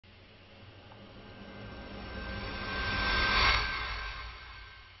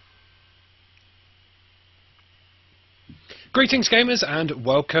Greetings gamers and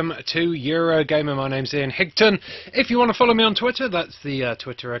welcome to Eurogamer. My name's Ian Higton. If you want to follow me on Twitter, that's the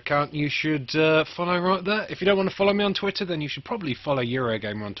Twitter account you should follow right there. If you don't want to follow me on Twitter, then you should probably follow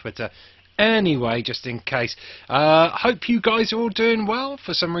Eurogamer on Twitter anyway, just in case. Hope you guys are all doing well.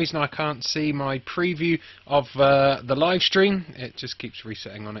 For some reason I can't see my preview of the live stream. It just keeps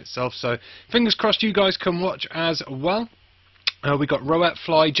resetting on itself, so fingers crossed you guys can watch as well. We got Roette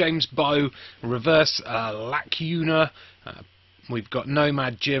Fly, James Bow, Reverse Lacuna, we've got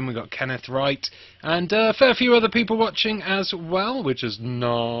Nomad Jim, we've got Kenneth Wright, and a fair few other people watching as well, which is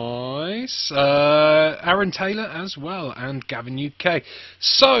nice. Aaron Taylor as well, and Gavin UK.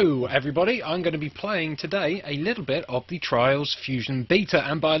 So, everybody, I'm going to be playing today a little bit of the Trials Fusion Beta,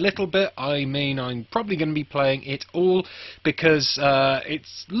 and by a little bit, I mean I'm probably going to be playing it all, because it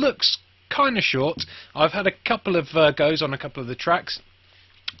looks kind of short. I've had a couple of goes on a couple of the tracks,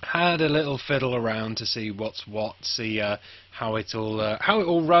 had a little fiddle around to see what's what, see how it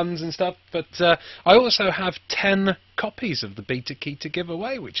all runs and stuff. But I also have 10 copies of the beta key to give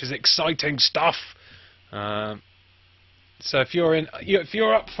away, which is exciting stuff. So if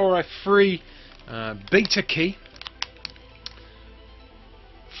you're up for a free beta key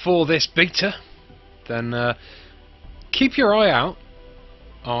for this beta, then keep your eye out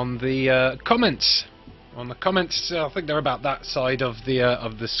on the comments. On the comments, I think they're about that side of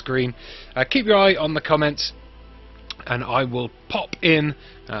the screen. Keep your eye on the comments, and I will pop in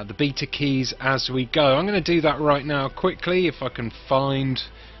the beta keys as we go. I'm going to do that right now quickly, if I can find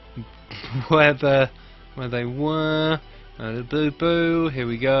where they were. Boo boo. Here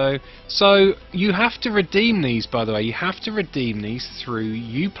we go. So you have to redeem these, by the way. You have to redeem these through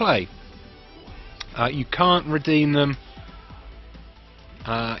Uplay. You can't redeem them.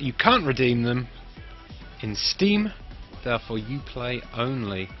 You can't redeem them in Steam, therefore Uplay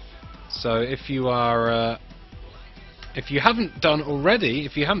only. So if you are, if you haven't done already,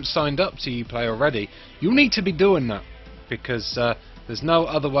 if you haven't signed up to Uplay already, you'll need to be doing that, because there's no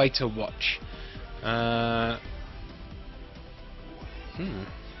other way to watch.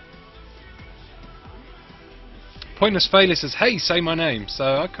 Pointless Failure says, "Hey, say my name." So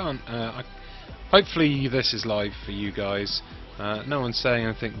I can't. Hopefully this is live for you guys. No one's saying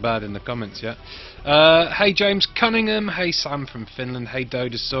anything bad in the comments yet. Hey James Cunningham, hey Sam from Finland, hey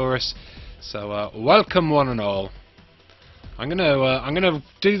Dodosaurus. So welcome one and all. I'm gonna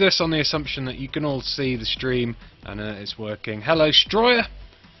do this on the assumption that you can all see the stream and it's working. Hello Stroyer.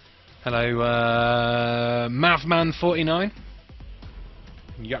 Hello Mavman49.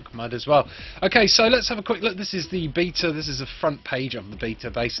 Yuckmud as well. Okay, so let's have a quick look. This is the beta. This is the front page of the beta,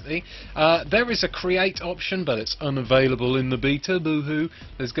 basically. There is a create option, but it's unavailable in the beta. Boo-hoo.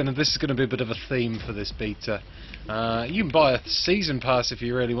 This is gonna be a bit of a theme for this beta. You can buy a season pass if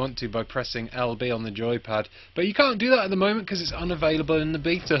you really want to by pressing LB on the joypad, but you can't do that at the moment because it's unavailable in the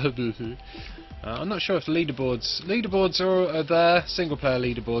beta. Boo-hoo. I'm not sure if leaderboards are there. Single player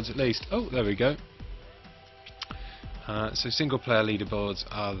leaderboards at least. Oh, there we go. So single player leaderboards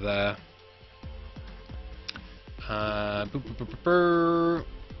are there.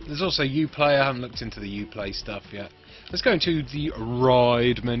 There's also Uplay. I haven't looked into the Uplay stuff yet. Let's go into the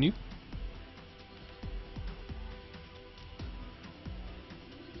ride menu.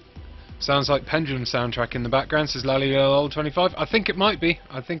 Sounds like Pendulum soundtrack in the background, says Lally25. I think it might be.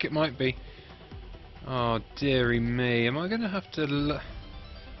 I think it might be. Oh dearie me. Am I going to have to do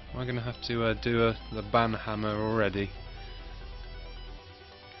the ban hammer already?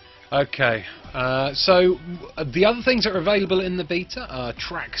 Okay, so the other things that are available in the beta are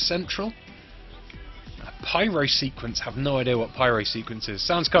Track Central, Pyro Sequence. Have no idea what Pyro Sequence is.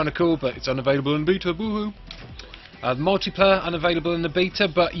 Sounds kind of cool, but it's unavailable in beta. Boo-hoo. Multiplayer unavailable in the beta,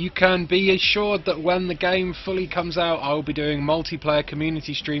 but you can be assured that when the game fully comes out, I will be doing multiplayer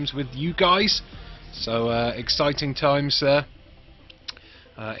community streams with you guys. So exciting times there.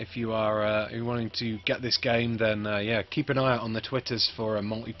 If you are wanting to get this game, then yeah, keep an eye out on the Twitters for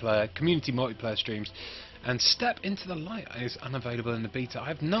community multiplayer streams. And Step Into the Light is unavailable in the beta. I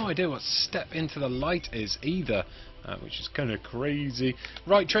have no idea what Step Into the Light is either, which is kind of crazy.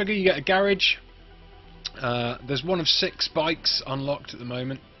 Right trigger, you get a garage. There's one of 6 bikes unlocked at the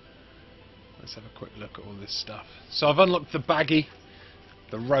moment. Let's have a quick look at all this stuff. So I've unlocked the Baggy,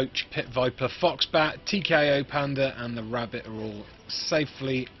 the Roach, Pit Viper, Foxbat, TKO Panda, and the Rabbit are all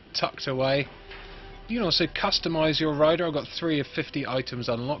safely tucked away. You can also customise your rider. I've got 3 of 50 items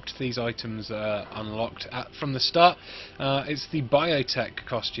unlocked. These items are unlocked from the start. It's the Biotech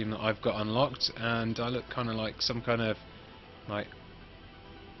costume that I've got unlocked, and I look kind of like some kind of like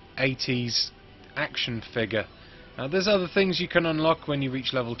 80s action figure. There's other things you can unlock when you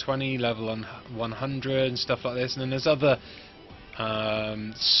reach level 20, level 100 and stuff like this, and then there's other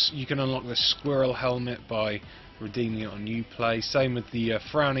you can unlock the squirrel helmet by redeeming it on Uplay. Same with the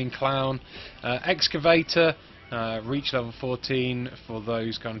frowning clown. Excavator, reach level 14 for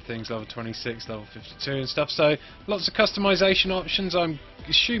those kind of things, level 26, level 52 and stuff. So lots of customization options. I'm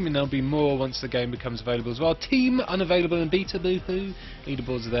assuming there'll be more once the game becomes available as well. Team unavailable in beta, boo-hoo.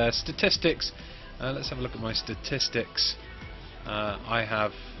 Leaderboards are there. Statistics. Let's have a look at my statistics. I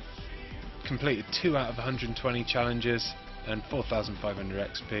have completed 2 out of 120 challenges and 4,500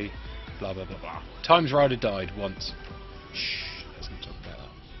 XP. Blah blah blah blah. Times Rider died once. Shh, let's not talk about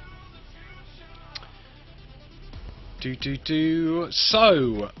that.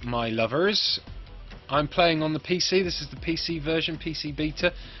 So, my lovers, I'm playing on the PC. This is the PC version, PC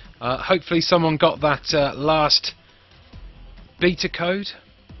beta. Hopefully someone got that last beta code.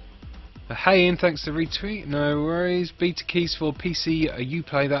 Hey Ian, thanks for the retweet. No worries. Beta keys for PC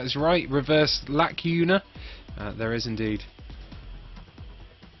Uplay, that is right. Reverse lacuna. There is indeed.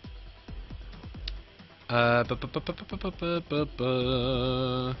 Right,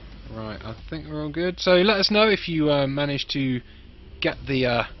 I think we're all good. So let us know if you managed to get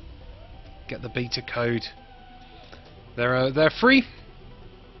the beta code. They're free.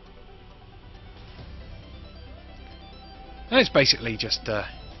 And it's basically just like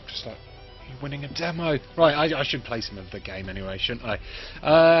winning a demo. Right, I should play some of the game anyway, shouldn't I?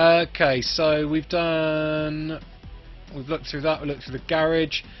 Okay, so we've looked through that, we looked through the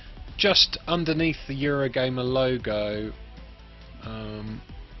garage. Just underneath the Eurogamer logo,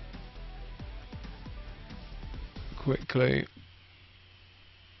 quickly,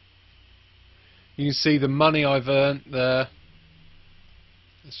 you can see the money I've earned there.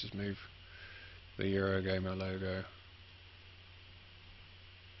 Let's just move the Eurogamer logo.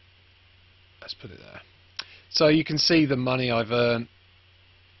 Let's put it there. So you can see the money I've earned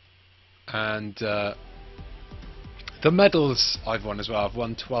and the medals I've won as well. I've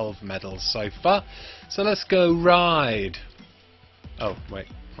won 12 medals so far. So let's go ride. Oh, wait.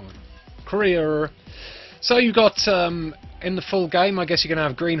 Hold on. Career. So you've got, in the full game, I guess you're going to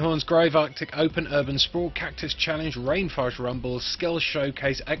have Greenhorns Grove, Arctic Open, Urban Sprawl, Cactus Challenge, Rainforest Rumble, Skills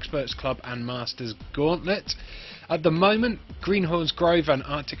Showcase, Experts Club and Masters Gauntlet. At the moment, Greenhorns Grove and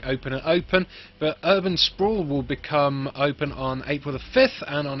Arctic Open are open, but Urban Sprawl will become open on April the 5th,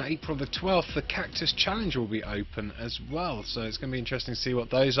 and on April the 12th the Cactus Challenge will be open as well. So it's going to be interesting to see what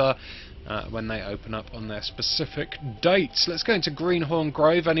those are when they open up on their specific dates. Let's go into Greenhorn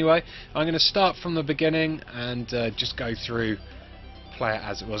Grove anyway. I'm going to start from the beginning and just go through, play it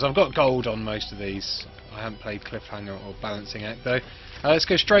as it was. I've got gold on most of these. I haven't played Cliffhanger or Balancing Act though. Let's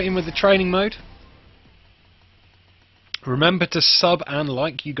go straight in with the training mode. Remember to sub and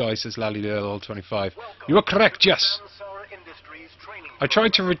like, you guys, says LallyLil25. You are correct, yes. I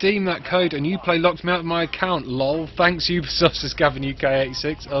tried to redeem that code and Uplay locked me out of my account. Lol. Thanks, Ubisoft, says Gavin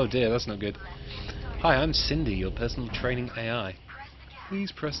UK86. Oh dear, that's not good. Hi, I'm Cindy, your personal training AI.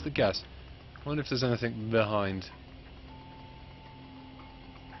 Please press the gas. I wonder if there's anything behind.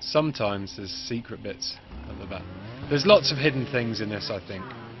 Sometimes there's secret bits at the back. There's lots of hidden things in this, I think.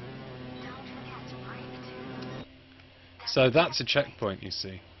 So that's a checkpoint, you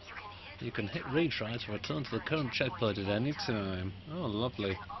see. You can hit retry to return to the current checkpoint at any time. Oh,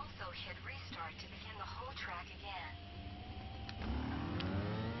 lovely.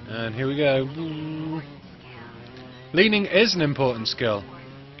 And here we go. Leaning is an important skill.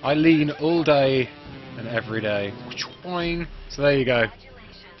 I lean all day and every day. So there you go.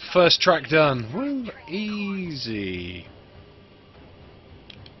 First track done. Woo, easy.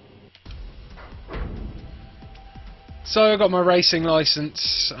 So I got my racing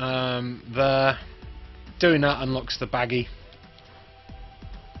license there. Doing that unlocks the baggie.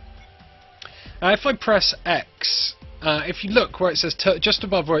 If I press X, if you look where it says just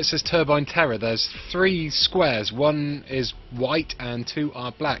above where it says Turbine Terror, there's 3 squares. 1 is white and 2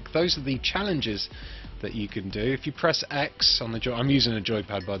 are black. Those are the challenges that you can do. If you press X on the I'm using a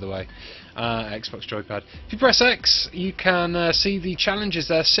joypad, by the way, Xbox joypad. If you press X, you can see the challenges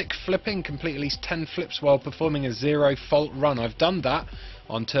there. Sick flipping, complete at least 10 flips while performing a 0 fault run. I've done that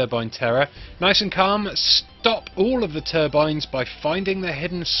on Turbine Terror. Nice and calm, stop all of the turbines by finding the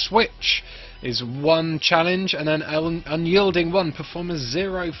hidden switch is one challenge, and then unyielding 1, perform a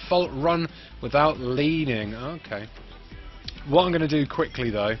 0 fault run without leaning. Okay. What I'm going to do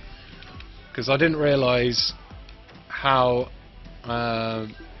quickly though, because I didn't realise how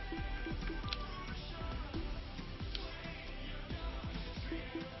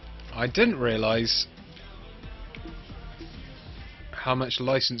how much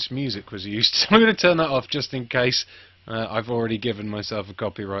licensed music was used. So I'm going to turn that off just in case I've already given myself a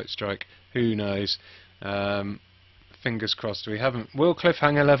copyright strike. Who knows? Fingers crossed we haven't. Will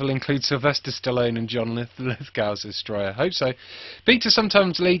cliffhanger level include Sylvester Stallone and John Lithgow's Destroyer? I hope so. Beta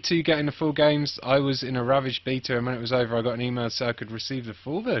sometimes lead to getting the full games. I was in a Ravaged beta, and when it was over I got an email so I could receive the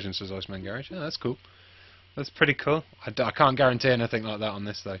full version, says Iceman Garage. Oh, that's cool. That's pretty cool. I can't guarantee anything like that on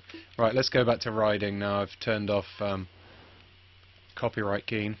this though. Right, let's go back to riding now. I've turned off copyright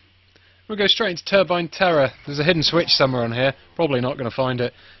keen. We'll go straight into Turbine Terror. There's a hidden switch somewhere on here. Probably not going to find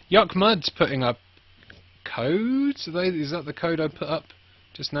it. Yuck Mud's putting up codes? Is that the code I put up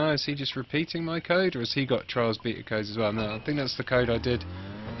just now? Is he just repeating my code, or has he got Trials beta codes as well? No, I think that's the code I did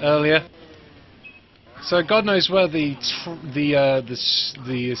earlier. So God knows where the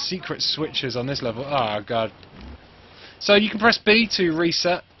secret switch is on this level. Oh God! So you can press B to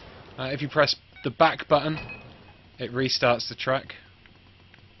reset. If you press the back button, it restarts the track.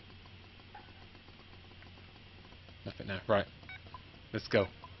 Nothing now. Right, let's go.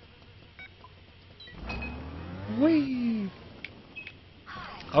 Whee!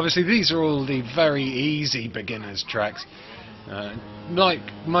 Obviously these are all the very easy beginners tracks. Like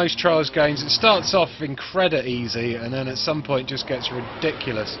most Trials games, it starts off incredibly easy and then at some point just gets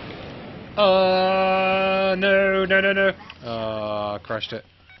ridiculous. No. I crashed it.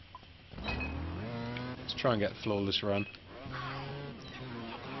 Let's try and get a flawless run.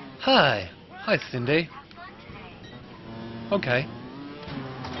 Hi Cindy. Okay.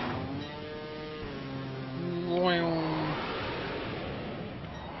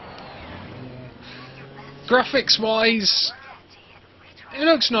 Graphics wise, it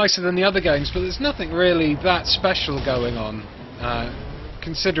looks nicer than the other games, but there's nothing really that special going on,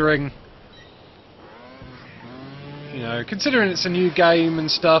 considering it's a new game and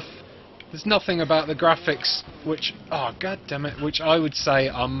stuff. There's nothing about the graphics which, oh god damn it, which I would say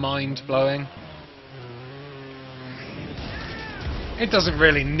are mind-blowing. It doesn't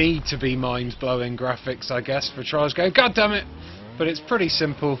really need to be mind-blowing graphics, I guess, for Trials game. God damn it! But it's pretty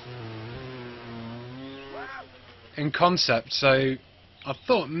simple in concept, so I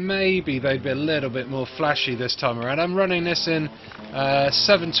thought maybe they'd be a little bit more flashy this time around. I'm running this in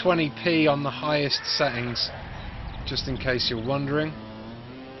 720p on the highest settings, just in case you're wondering.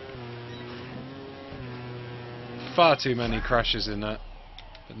 Far too many crashes in that,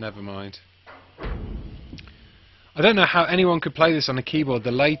 but never mind. I don't know how anyone could play this on a keyboard.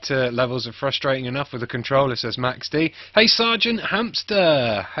 The later levels are frustrating enough with a controller, says Max D. Hey Sergeant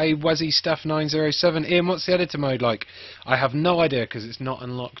Hamster! Hey Wezzy Staff 907. Ian, what's the editor mode like? I have no idea because it's not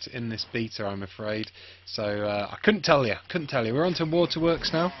unlocked in this beta, I'm afraid. So I couldn't tell you. We're on to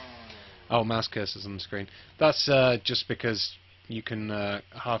Waterworks now. Oh, mouse cursor's on the screen. That's just because you can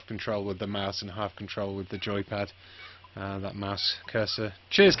half control with the mouse and half control with the joypad. That mouse cursor.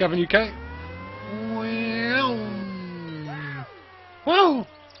 Cheers, Gavin UK. Whoa!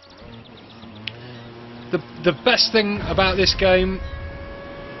 The best thing about this game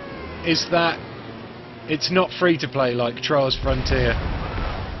is that it's not free to play like Trials Frontier.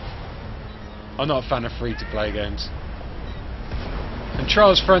 I'm not a fan of free to play games. And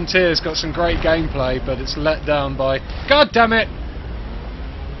Trials Frontier's got some great gameplay, but it's let down by, god damn it,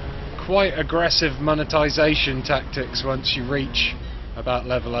 quite aggressive monetization tactics once you reach about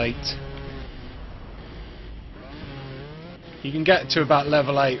level 8. You can get to about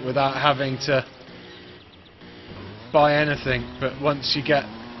level 8 without having to buy anything, but once you get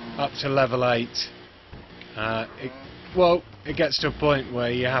up to level 8, it gets to a point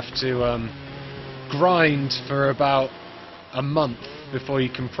where you have to grind for about a month before you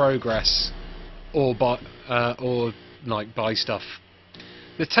can progress or buy stuff.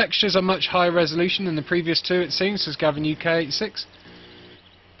 The textures are much higher resolution than the previous two, it seems, says Gavin UK86.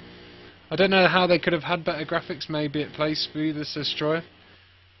 I don't know how they could have had better graphics. Maybe it plays smoother, says Destroyer.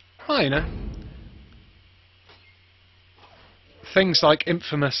 Well, you know. Things like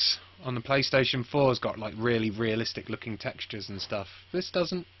Infamous on the PlayStation 4 has got like really realistic looking textures and stuff. This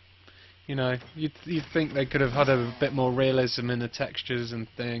doesn't. You know, you'd think they could have had a bit more realism in the textures and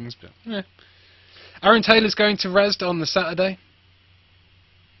things, but yeah. Aaron Taylor's going to Resd on the Saturday.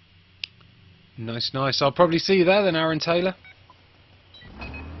 Nice. I'll probably see you there then, Aaron Taylor.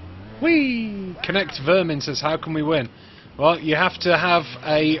 Whee! Connect Vermin says, how can we win? Well, you have to have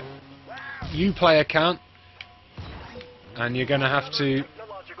a Uplay account, and you're going to have to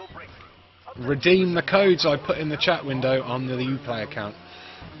redeem the codes I put in the chat window on the Uplay account.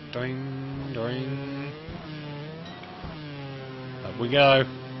 Doing. Up we go.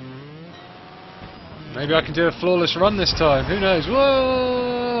 Maybe I can do a flawless run this time. Who knows?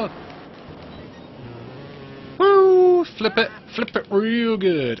 Whoa! Woo! flip it real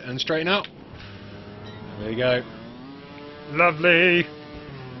good, and straighten out. There we go. Lovely.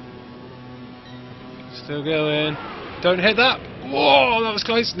 Still going. Don't hit that. Whoa, that was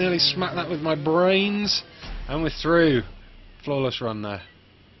close. Nearly smacked that with my brains. And we're through. Flawless run there.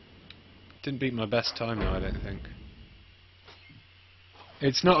 Didn't beat my best time though, I don't think.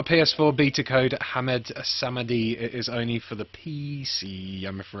 It's not a PS4 beta code, Hamed Samadi. It is only for the PC,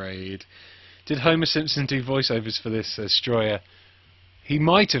 I'm afraid. Did Homer Simpson do voiceovers for this, Stroyer? He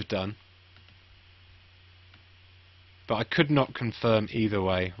might have done. But I could not confirm either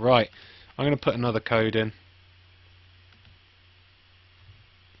way. Right, I'm going to put another code in.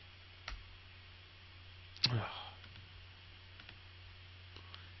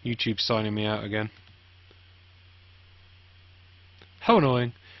 YouTube's signing me out again. How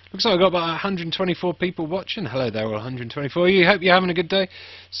annoying. Looks like I've got about 124 people watching. Hello there, all 124 of you. Hope you're having a good day.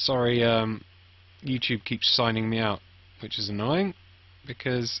 Sorry, YouTube keeps signing me out, which is annoying,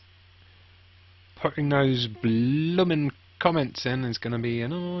 because putting those bloomin' comments in is going to be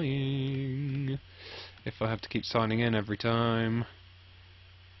annoying if I have to keep signing in every time.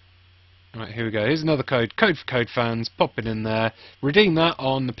 Right, here we go. Here's another code. Code for Code fans. Pop it in there. Redeem that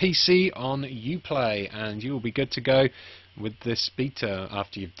on the PC on Uplay, and you will be good to go with this beta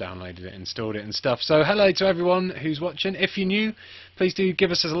after you've downloaded it, installed it and stuff. So hello to everyone who's watching. If you're new, please do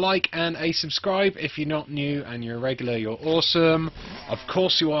give us a like and a subscribe. If you're not new and you're a regular, you're awesome. Of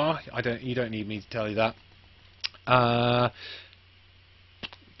course you are. You don't need me to tell you that. Yeah,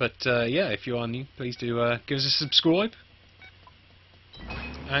 if you are new, please do give us a subscribe.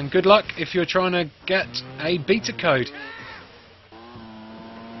 And good luck if you're trying to get a beta code.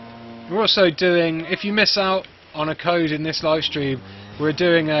 We're also doing, if you miss out on a code in this live stream, we're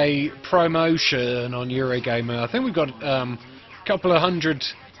doing a promotion on Eurogamer. I think we've got a couple of hundred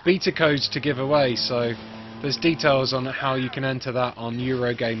beta codes to give away, so there's details on how you can enter that on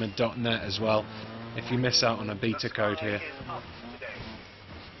Eurogamer.net as well, if you miss out on a beta code here.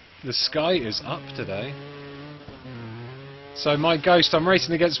 The sky is up today. So my ghost, I'm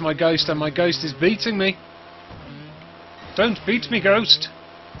racing against my ghost, and my ghost is beating me. Don't beat me, ghost!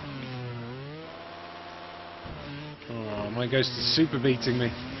 Oh, my ghost is super beating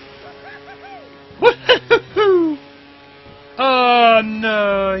me. Woohoo! Oh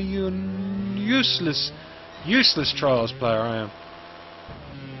no, you useless Trials player I am.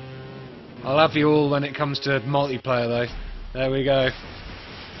 I'll have you all when it comes to multiplayer though. There we go.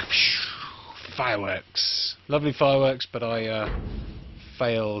 Fireworks. Lovely fireworks, but I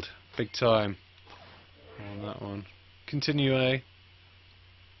failed big time on that one. Continue A.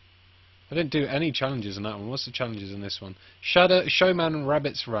 I didn't do any challenges on that one. What's the challenges in this one? Showman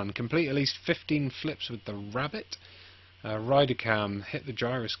Rabbit's Run. Complete at least 15 flips with the rabbit. Rider Cam. Hit the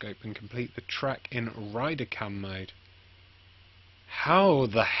gyroscope and complete the track in Rider Cam mode. How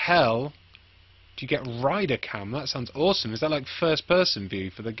the hell do you get Rider Cam? That sounds awesome. Is that like first person view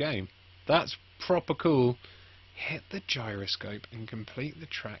for the game? That's proper cool. Hit the gyroscope and complete the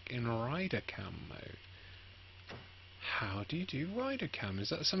track in Rider Cam mode. How do you do Rider Cam? Is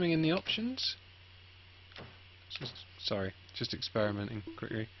that something in the options? Just experimenting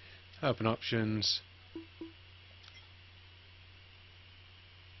quickly. Open options.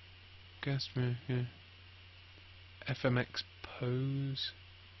 Guest yeah. FMX pose.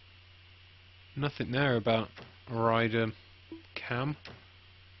 Nothing there about Rider Cam.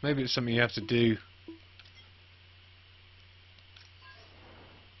 Maybe it's something you have to do.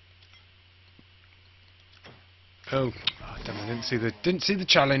 Oh, damn! I didn't see the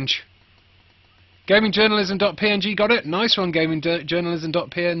challenge. Gamingjournalism.png, got it. Nice one,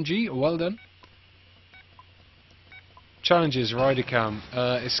 gamingjournalism.png. Well done. Challenges, Rider Cam,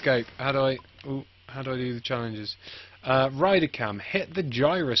 escape. How do I do the challenges? Rider Cam, hit the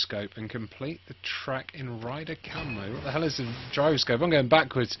gyroscope and complete the track in Rider Cam mode. What the hell is the gyroscope? I'm going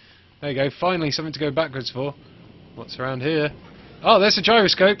backwards. There you go, finally something to go backwards for. What's around here? Oh, there's the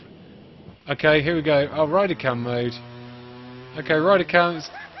gyroscope. Okay, here we go. Oh, Rider Cam mode. Okay, Rider Cam is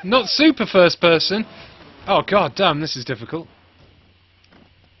not super first person. Oh god damn, this is difficult.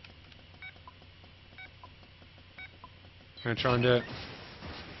 I'm going to try and do it.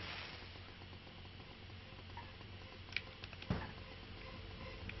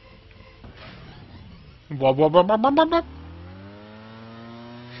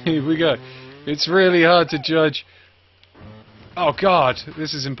 Here we go. It's really hard to judge. Oh god,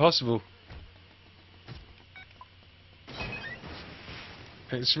 this is impossible.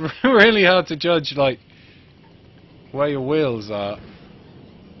 It's really hard to judge, like, where your wheels are.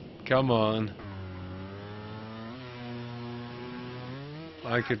 Come on.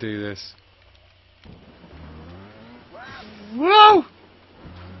 I could do this. Whoa!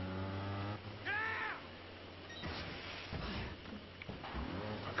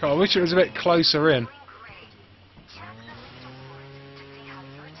 God, I wish it was a bit closer in.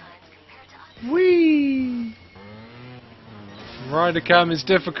 Whee! Rider cam is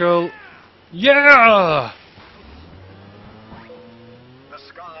difficult. Yeah! The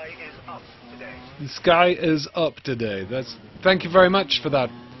sky is up today. The sky is up today. That's. Thank you very much for that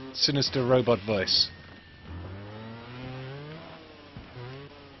sinister robot voice.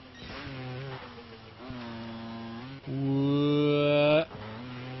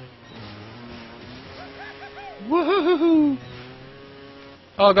 Woohoo!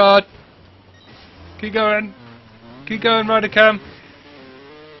 Oh god! Keep going! Keep going, Rider Cam!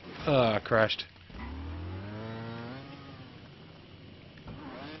 Ah, I crashed.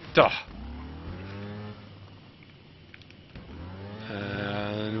 Duh!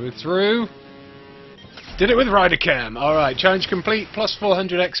 And we're through. Did it with Rider Cam! Alright, challenge complete, plus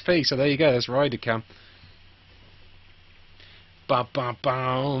 400 XP, so there you go, that's Rider Cam. Ba ba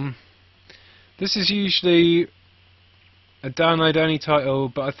bam. This is usually a download only title,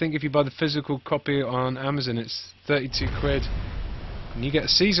 but I think if you buy the physical copy on Amazon it's 32 quid. And you get a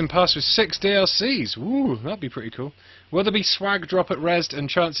season pass with 6 DLCs. Ooh, that'd be pretty cool. Will there be swag drop at Resd and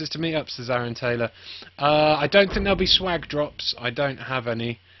chances to meet up, says Aaron Taylor? I don't think there'll be swag drops. I don't have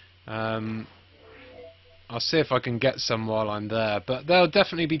any. I'll see if I can get some while I'm there. But there'll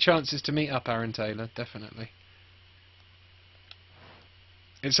definitely be chances to meet up, Aaron Taylor. Definitely.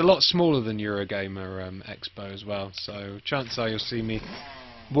 It's a lot smaller than Eurogamer Expo as well, so chances are you'll see me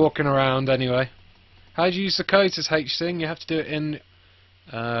walking around anyway. How do you use the code, says HSing? You have to do it in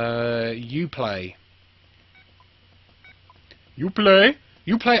Uplay. Uplay?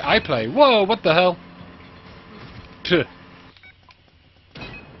 Uplay, I play. Whoa, what the hell? Puh.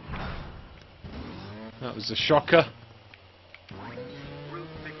 That was a shocker. Route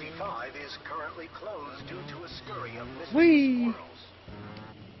 55 is currently closed due to a scurry of misfit Whee! squirrels.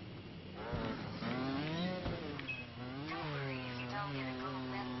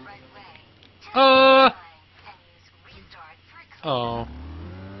 Oh.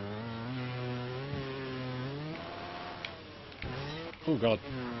 Oh god.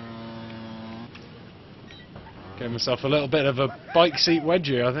 Gave myself a little bit of a bike seat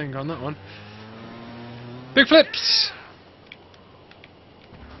wedgie, I think, on that one. Big flips!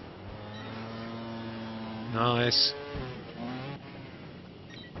 Nice.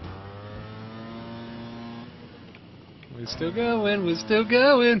 We're still going, we're still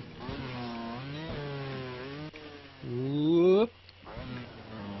going. Whoop.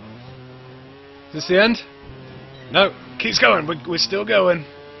 Is this the end? No, keeps going, we're still going.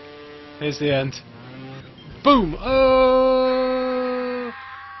 Here's the end. Boom! Oh!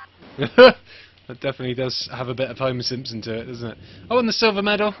 That definitely does have a bit of Homer Simpson to it, doesn't it? Oh, and the silver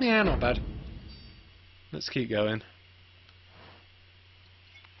medal. Yeah, not bad. Let's keep going.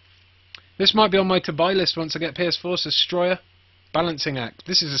 This might be on my to-buy list once I get PS4, says Stroyer. Balancing Act.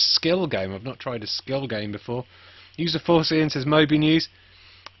 This is a skill game. I've not tried a skill game before. User Force Ian, says Moby News.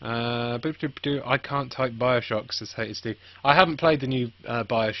 I can't type Bioshock, says Hated Steve. I haven't played the new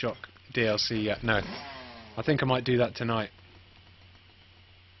Bioshock DLC yet, no. I think I might do that tonight.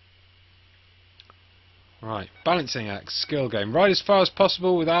 Right, Balancing Act, skill game. Ride as far as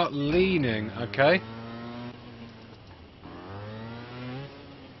possible without leaning, okay.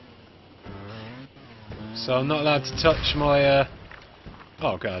 So I'm not allowed to touch my,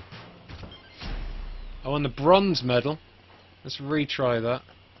 oh god. I won the bronze medal. Let's retry that.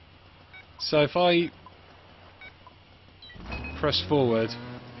 So if I press forward...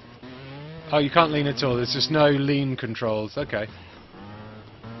 Oh, you can't lean at all. There's just no lean controls. Okay.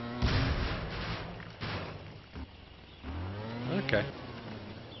 Okay.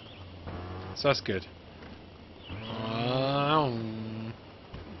 So that's good.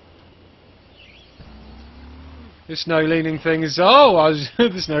 This no leaning thing is... Oh!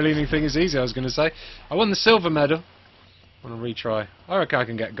 This no leaning thing is easy, I was going to say. I won the silver medal. I want to retry. I reckon I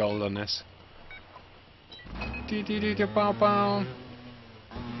can get gold on this.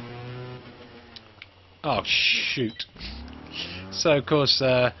 Oh, shoot. So, of course,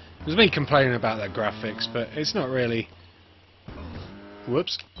 it was me complaining about the graphics, but it's not really...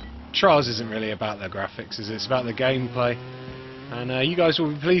 Whoops. Trials isn't really about the graphics, is it? It's about the gameplay. And you guys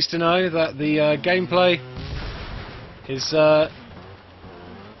will be pleased to know that the gameplay is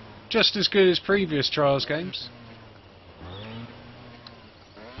just as good as previous Trials games.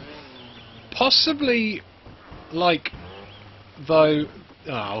 Possibly,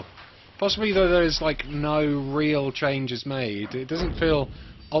 possibly though there's like no real changes made. It doesn't feel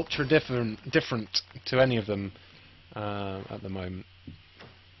ultra different to any of them. at the moment.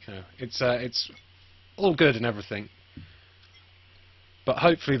 You know, it's all good and everything, but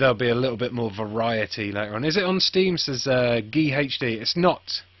hopefully there'll be a little bit more variety later on. Is it on Steam? Says GHD. It's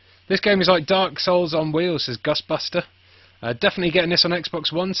not. This game is like Dark Souls on wheels, says Gustbuster. Definitely getting this on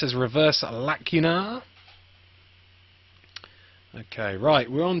Xbox One, says Reverse Lacunar. Okay,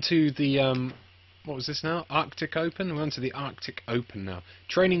 right, we're on to the what was this now? Arctic Open? We're on to the Arctic Open now.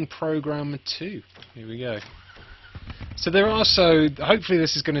 Training Program 2. Here we go. So there are also, hopefully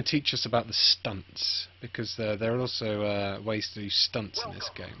this is going to teach us about the stunts, because there are also ways to do stunts in this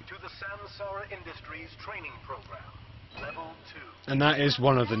game. To the Samsara Industries training program, level 2. And that is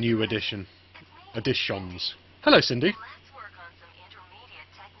one of the new additions. Hello, Cindy. Let's work on some intermediate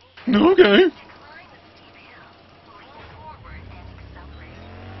techniques. Okay. To climb a steep hill, lean forward and accelerate.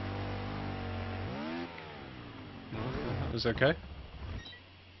 That was okay.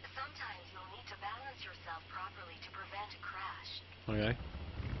 Sometimes you'll need to balance yourself properly to prevent a crash. Okay.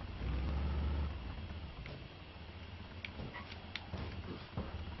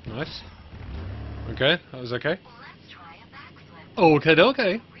 Nice. Okay, that was okay. Let's try a backflip. Okay,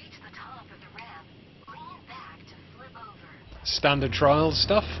 okay. Reach the top of the ramp, lean back to flip over. Standard trials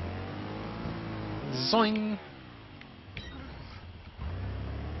stuff. Zoing.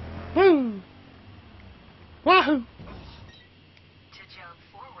 Woo! Wahoo! To jump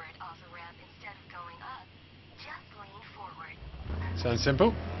forward off a ramp instead of going up, just lean forward. Sounds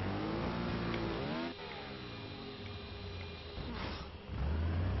simple.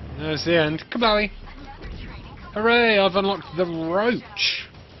 There's the end. Kabowie! Another training complete. Hooray! I've unlocked the roach.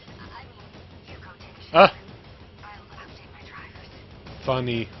 You go take a shower. Ah! I'll update my drivers.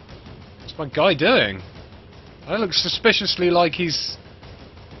 Finally. What's my guy doing? That looks suspiciously like he's.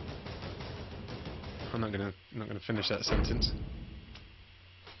 I'm not gonna finish that sentence.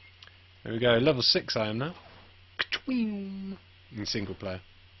 There we go. Level 6 I am now. In single player.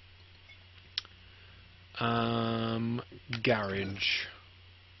 Garage.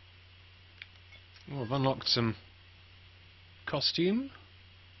 Oh, I've unlocked some costume,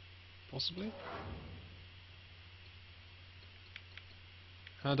 possibly.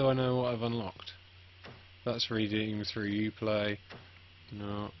 How do I know what I've unlocked? That's reading through Uplay.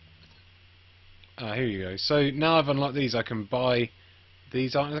 No. Ah, here you go. So now I've unlocked these, I can buy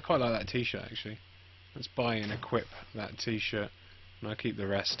these. I quite like that t-shirt actually. Let's buy and equip that t-shirt, and I'll keep the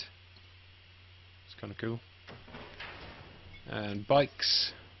rest. It's kind of cool. And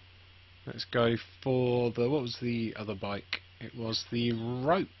bikes. Let's go for the, what was the other bike? It was the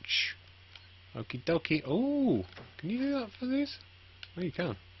Roach. Okie dokie. Oh, can you do that for these? Oh, you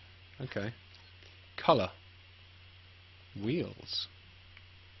can. Okay. Colour. Wheels.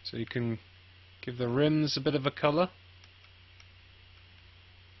 So you can give the rims a bit of a colour.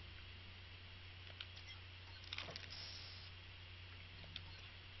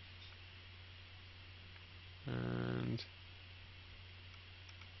 And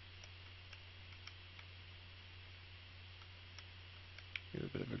give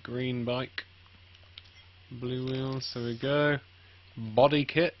a bit of a green bike. Blue wheels, there we go. Body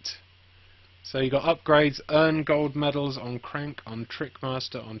kit. So you got upgrades, earn gold medals on Crank, on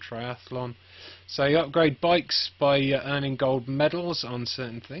Trickmaster, on Triathlon. So you upgrade bikes by earning gold medals on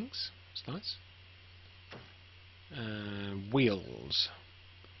certain things. That's nice. Wheels.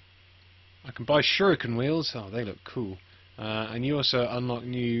 I can buy shuriken wheels. Oh, they look cool. And you also unlock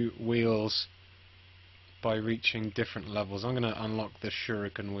new wheels by reaching different levels. I'm going to unlock the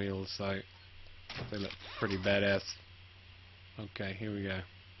shuriken wheels though. They look pretty badass. Okay, here we go.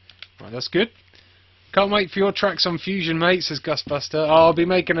 Right, that's good. Can't wait for your tracks on Fusion, mate, says Gustbuster. I'll be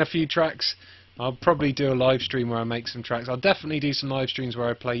making a few tracks. I'll probably do a live stream where I make some tracks. I'll definitely do some live streams where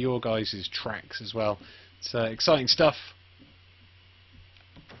I play your guys' tracks as well. It's exciting stuff.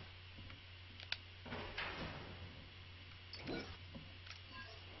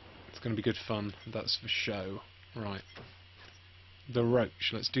 It's going to be good fun, that's for show. Right. The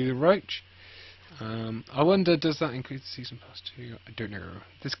Roach. Let's do the Roach. I wonder, does that include the Season Pass 2? I don't know.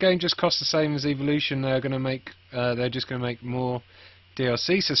 This game just costs the same as Evolution. They're going to make. They're just going to make more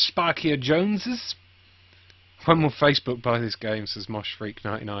DLC. So Sparkier Joneses. When will Facebook buy this game? Says Mosh Freak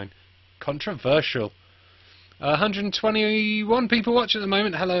 99. Controversial. 121 people watching at the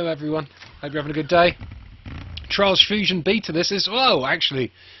moment. Hello everyone. Hope you're having a good day. Trials Fusion Beta. This is. Oh,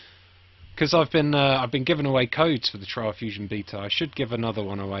 actually. Because I've been giving away codes for the Trial Fusion Beta. I should give another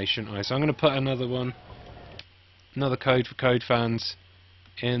one away, shouldn't I? So I'm going to put another one, another code for code fans,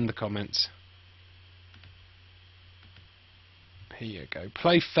 in the comments. Here you go.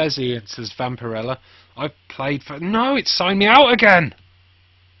 Play Fezzy, it says Vampirella. I've played for. No, it signed me out again.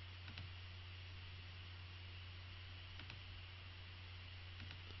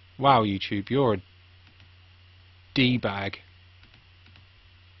 Wow, YouTube, you're a D-bag.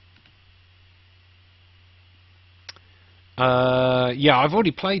 Yeah, I've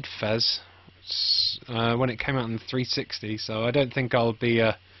already played Fez when it came out on the 360, so I don't think I'll be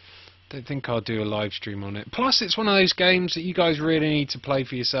don't think I'll do a live stream on it. Plus, it's one of those games that you guys really need to play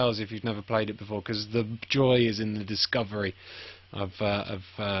for yourselves if you've never played it before, because the joy is in the discovery of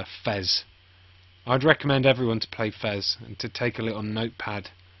Fez. I'd recommend everyone to play Fez and to take a little notepad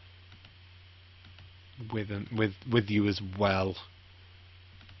with you as well,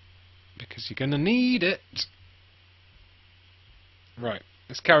 because you're gonna need it. Right,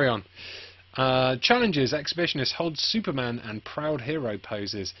 let's carry on. Challenges: Exhibitionist holds Superman and Proud Hero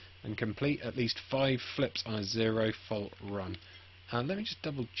poses and complete at least 5 flips on a 0-fault run. Let me just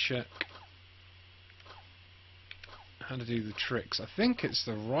double check how to do the tricks. I think it's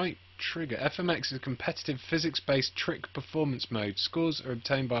the right trigger. FMX is a competitive physics-based trick performance mode. Scores are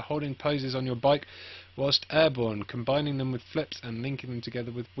obtained by holding poses on your bike whilst airborne, combining them with flips and linking them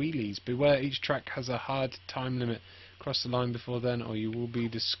together with wheelies. Beware, each track has a hard time limit. Cross the line before then or you will be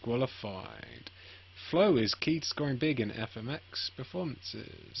disqualified. Flow is key to scoring big in FMX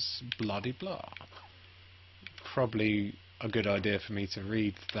performances. Bloody blah. Probably a good idea for me to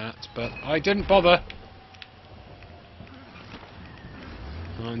read that, but I didn't bother.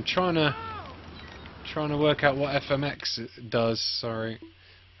 I'm trying to work out what FMX does. Sorry,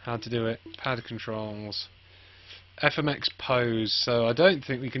 how to do it. Pad controls. FMX pose. So I don't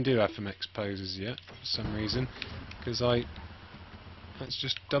think we can do FMX poses yet for some reason, because let's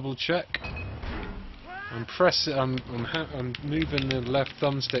just double check. I'm moving the left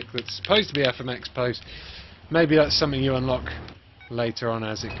thumbstick that's supposed to be FMX pose. Maybe that's something you unlock later on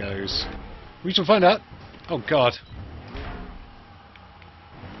as it goes. We shall find out. Oh God.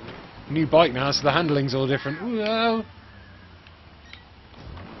 New bike now, so the handling's all different. Whoa.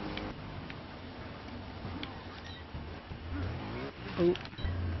 Oh.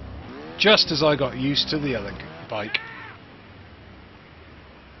 Just as I got used to the other bike.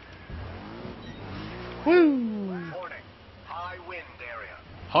 Woo! Warning. High wind area.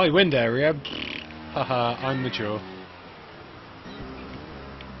 High wind area? Haha, I'm mature.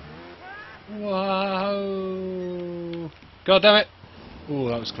 Whoa! God damn it! Oh,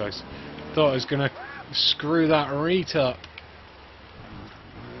 that was close. Thought I was gonna screw that reet up.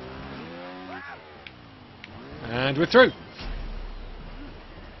 And we're through!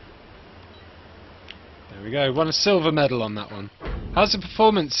 There we go, won a silver medal on that one. How's the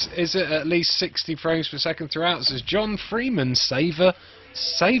performance? Is it at least 60 frames per second throughout? Says John Freeman, saver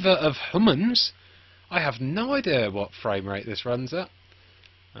of humans. I have no idea what frame rate this runs at.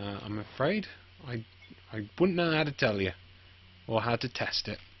 I'm afraid I wouldn't know how to tell you, or how to test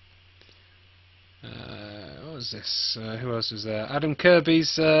it. What was this? Who else was there? Adam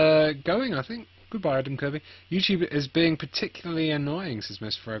Kirby's going, I think. Goodbye, Adam Kirby. YouTube is being particularly annoying, says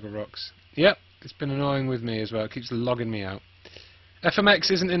Miss Fraggle Rocks. Yep, it's been annoying with me as well. It keeps logging me out. FMX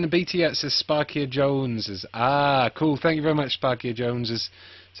isn't in the beta yet, says Sparkier Joneses. Ah, cool. Thank you very much, Sparkier Joneses.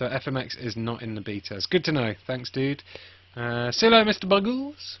 So FMX is not in the beta. It's good to know. Thanks, dude. Say hello, Mr.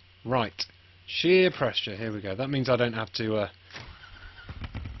 Buggles. Right. Sheer pressure. Here we go. That means I don't have to.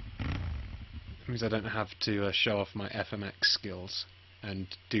 Show off my FMX skills and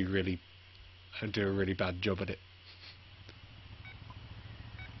do a really bad job at it.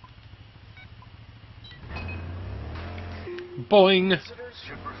 Boing. Visitors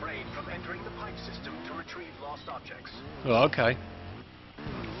should refrain from entering the pipe system to retrieve lost objects. Oh, okay.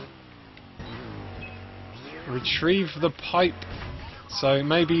 Retrieve the pipe. So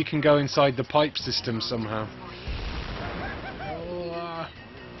maybe you can go inside the pipe system somehow.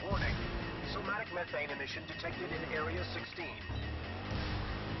 Warning. Somatic methane emission detected in Area 16.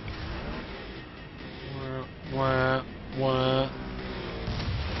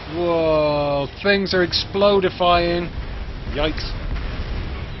 Whoa, things are explodifying. Yikes.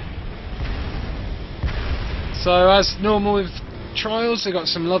 So as normal with Trials, they've got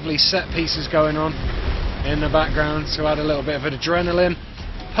some lovely set pieces going on in the background to add a little bit of adrenaline.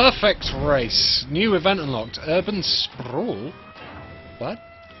 Perfect race. New event unlocked. Urban Sprawl. What?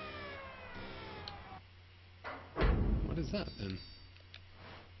 What is that then?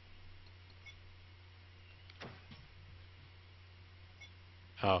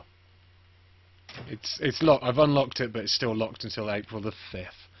 Oh. It's locked. I've unlocked it, but it's still locked until April the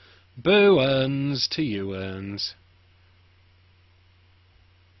 5th. Boo-uns to you-uns.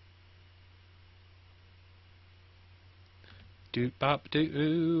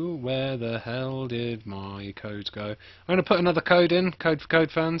 Doop-bop-doo, where the hell did my codes go? I'm going to put another code in, code for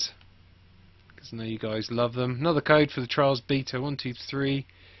code fans, because I know you guys love them. Another code for the Trials Beta, 123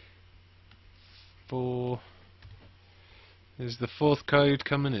 4. There's the 4th code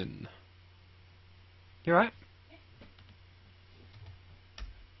coming in. You alright?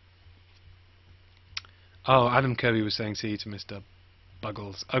 Oh, Adam Kirby was saying see you to Mr.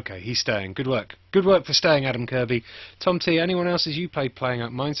 Buggles. Okay, he's staying. Good work. Good work for staying, Adam Kirby. Tom T, anyone else as Uplay playing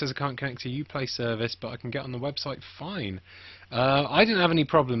up? Mine says I can't connect to Uplay service, but I can get on the website fine. I didn't have any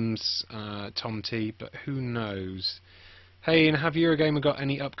problems, Tom T, but who knows? Hey, and have Eurogamer got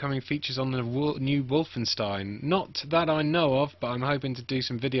any upcoming features on the new Wolfenstein? Not that I know of, but I'm hoping to do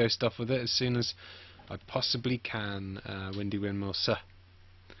some video stuff with it as soon as I possibly can. Windy Windmill, sir.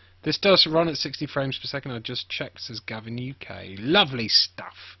 This does run at 60 frames per second, I just checked, says Gavin UK. Lovely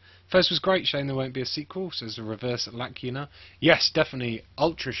stuff. First was great, shame there won't be a sequel, says the reverse lacuna. Yes, definitely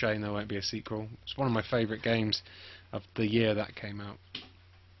ultra shame there won't be a sequel. It's one of my favourite games of the year that came out.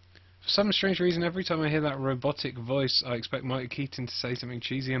 For some strange reason, every time I hear that robotic voice, I expect Mighty Keaton to say something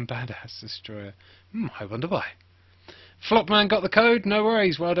cheesy and badass, Destroyer. I wonder why. Flopman got the code, no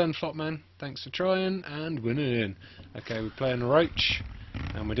worries, well done Flopman. Thanks for trying and winning. Okay, we're playing Roach.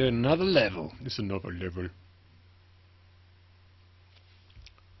 And we're doing another level. It's another level.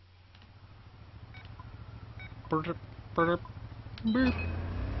 Okay,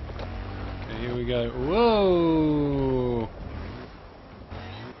 here we go. Whoa!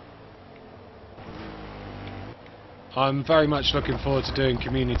 I'm very much looking forward to doing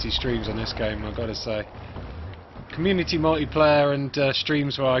community streams on this game, I've got to say. Community multiplayer and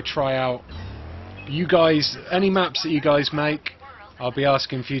streams where I try out you guys, any maps that you guys make. I'll be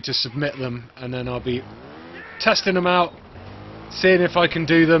asking for you to submit them, and then I'll be testing them out, seeing if I can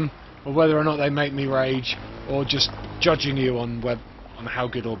do them, or whether or not they make me rage, or just judging you on how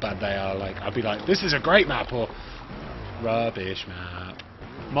good or bad they are. Like, I'll be like, this is a great map, or rubbish map.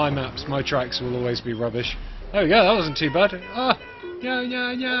 My maps, my tracks will always be rubbish. Oh yeah, that wasn't too bad. Ah,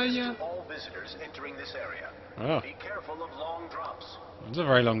 yeah. All visitors entering this area. Oh, Be careful of long drops. that's a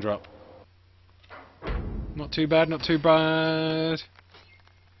very long drop. Not too bad, not too bad.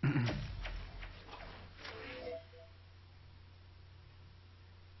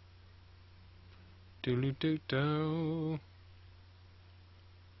 Doodle-doo-doo.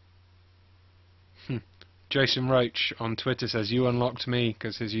 Jason Roach on Twitter says, you unlocked me,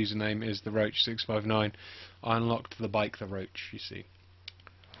 because his username is the Roach659. I unlocked the bike, the Roach, you see.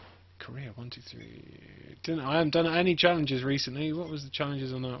 Korea 1, 2, 3. I haven't done any challenges recently. What was the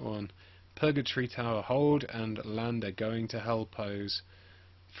challenges on that one? Purgatory Tower, hold and land a going to hell pose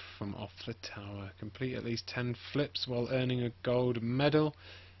from off the tower. Complete at least 10 flips while earning a gold medal.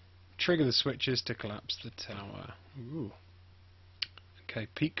 Trigger the switches to collapse the tower. Ooh. Okay,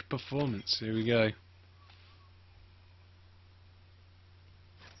 peak performance. Here we go.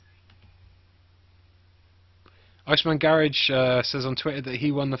 Iceman Garage says on Twitter that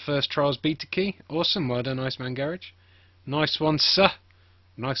he won the first Trials beta key. Awesome, well done Iceman Garage. Nice one, sir.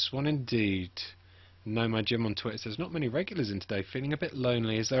 Nice one indeed. Nomad Jim on Twitter says, not many regulars in today, feeling a bit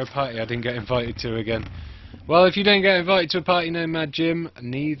lonely. Is there a party I didn't get invited to again? Well, if you didn't get invited to a party, Nomad Jim,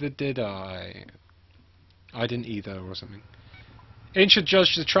 neither did I. I didn't either, or something. In should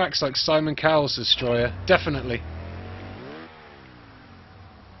judge the tracks like Simon Cowell's Destroyer. Definitely.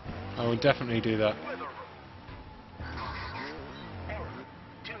 I will definitely do that.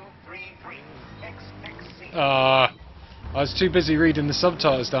 I was too busy reading the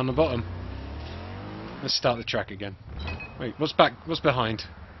subtitles down the bottom. Let's start the track again. Wait, what's back? What's behind?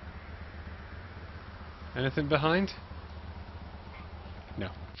 Anything behind? No.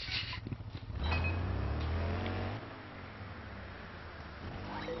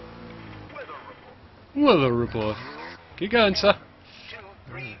 Weather report. Keep going, sir.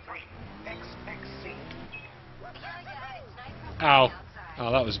 233 XXC. Ow.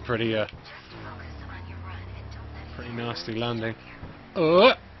 Oh, that was pretty nasty landing.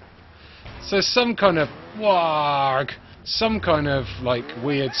 So some kind of warg, some kind of like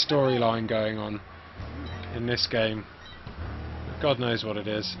weird storyline going on in this game. God knows what it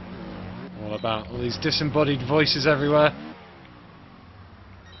is all about. All these disembodied voices everywhere.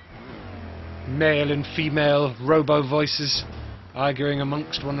 Male and female robo voices arguing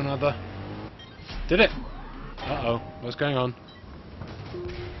amongst one another. Did it? Uh-oh. What's going on?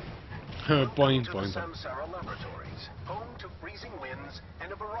 Boing, boing, boing. Samsara Laboratories, home to freezing winds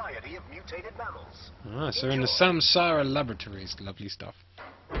and a variety of mutated mammals. Ah, so in the Samsara Laboratories. Lovely stuff.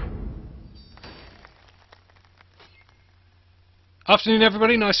 Afternoon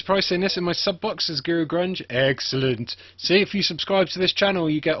everybody, nice surprise seeing this in my sub box as Guru Grunge. Excellent. See, if you subscribe to this channel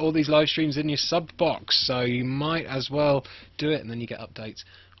you get all these live streams in your sub box, so you might as well do it and then you get updates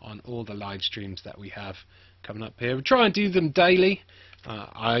on all the live streams that we have coming up here. We try and do them daily.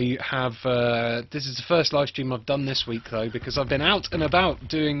 I have this is the first live stream I've done this week though, because I've been out and about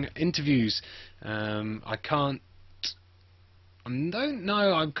doing interviews. I don't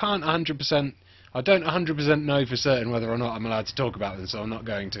know. I can't 100%. I don't 100% know for certain whether or not I'm allowed to talk about them, so I'm not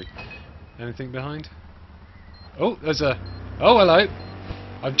going to. Anything behind? Oh, there's a. Oh, hello.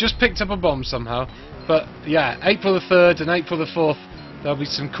 I've just picked up a bomb somehow. But yeah, April the 3rd and April the 4th, there'll be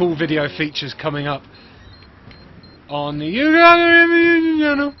some cool video features coming up on the Eurogamer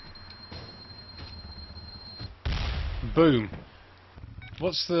channel. Boom.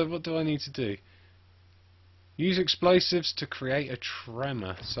 What do I need to do? Use explosives to create a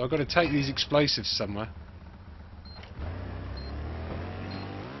tremor. So I've got to take these explosives somewhere.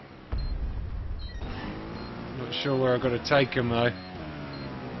 Not sure where I've got to take them though.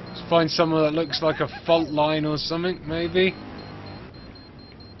 Let's find somewhere that looks like a fault line or something, maybe.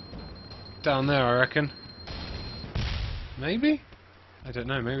 Down there, I reckon. Maybe? I don't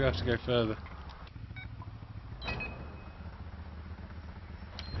know, maybe I have to go further.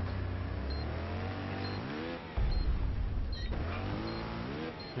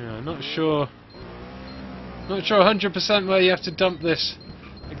 Yeah, not sure 100% where you have to dump this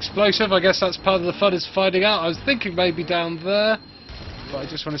explosive. I guess that's part of the fun, is finding out. I was thinking maybe down there, but I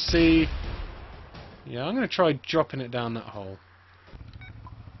just want to see. Yeah, I'm going to try dropping it down that hole.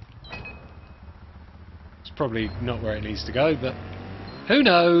 It's probably not where it needs to go, but who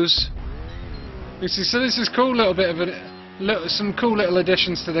knows? This is cool. Little bit of some cool little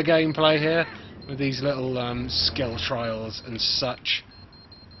additions to the gameplay here with these little skill trials and such.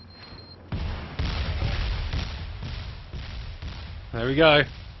 There we go.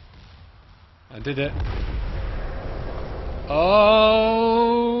 I did it.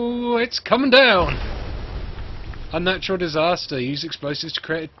 Oh, it's coming down. Unnatural disaster. Use explosives to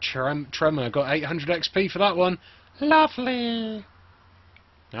create a tremor. Got 800 XP for that one. Lovely.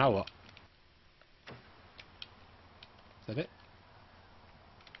 Now what? Is that it?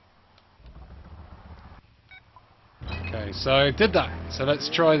 Okay, so I did that. So let's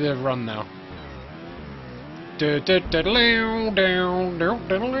try the run now.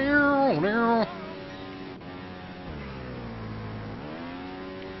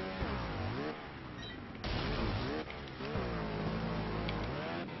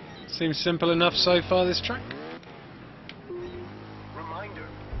 Seems simple enough so far, this track. Reminder,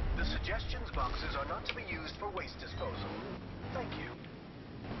 the suggestions boxes are not to be used for waste disposal. Thank you.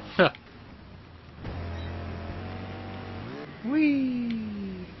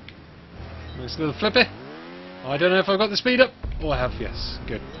 Whee! Nice little flippy. I don't know if I've got the speed up. Oh, I have, yes.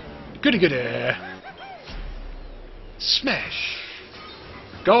 Good. Goody goody. Smash!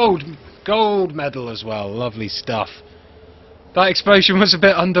 Gold medal as well. Lovely stuff. That explosion was a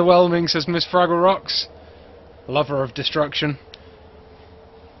bit underwhelming, says Miss Fraggle Rocks. Lover of destruction.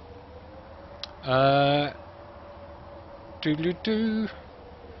 Doo-doo-doo.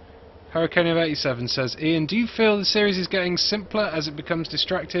 Hurricane of 87 says, Ian, do you feel the series is getting simpler as it becomes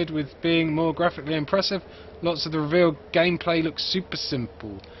distracted with being more graphically impressive? Lots of the revealed gameplay looks super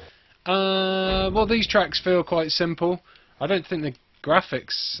simple. Well, these tracks feel quite simple. I don't think the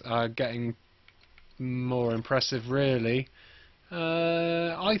graphics are getting more impressive, really.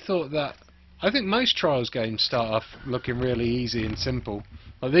 I think most Trials games start off looking really easy and simple.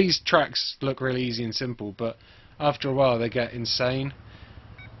 Well, these tracks look really easy and simple, but after a while they get insane.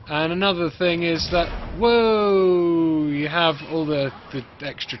 And another thing is that, whoa, you have all the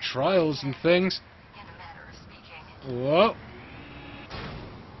extra trials and things. Whoa.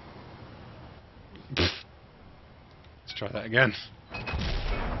 Let's try that again.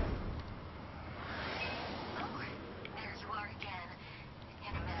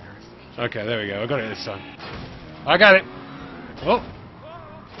 Okay, there we go. I got it this time. I got it. Oh.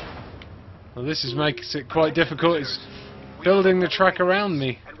 Well, this makes it quite difficult. It's building the track around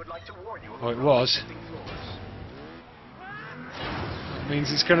me. Oh, it was. That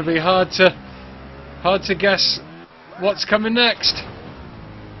means it's going to be hard to guess what's coming next.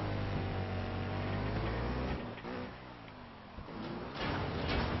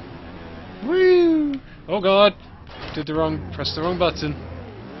 Woo! Oh God! Pressed the wrong button.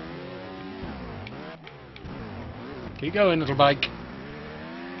 Keep going, little bike.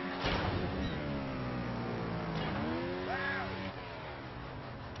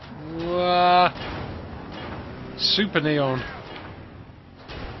 Super neon.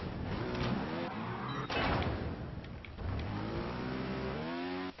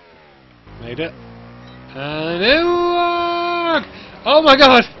 Made it. And it worked! Oh my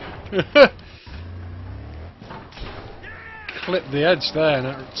God! Clipped the edge there and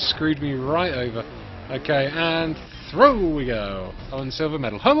it screwed me right over. Okay, and through we go. On silver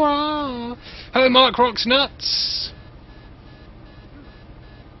medal. Hurrah! Hello, Mark Rocks Nuts!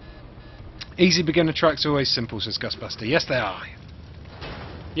 Easy beginner tracks always simple, says Gusbuster. Yes, they are.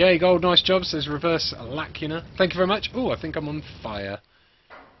 Yay, gold, nice job, says Reverse Lacuna. Thank you very much. Oh, I think I'm on fire.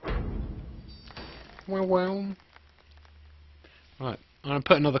 Well. Right, I'm going to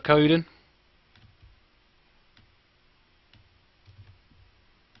put another code in.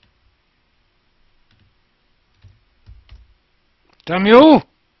 Damn you!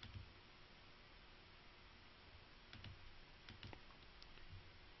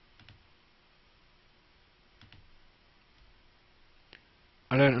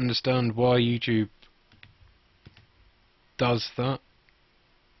 I don't understand why YouTube does that.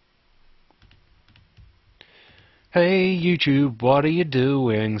 Hey YouTube, what are you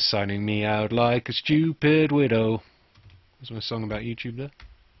doing? Signing me out like a stupid widow. There's my song about YouTube there.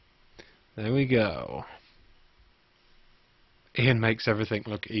 There we go. Ian makes everything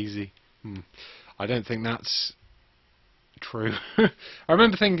look easy. I don't think that's true. I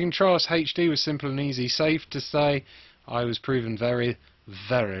remember thinking Trials HD was simple and easy. Safe to say I was proven very,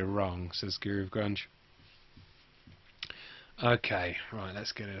 very wrong, says Guru of Grunge. Okay, right,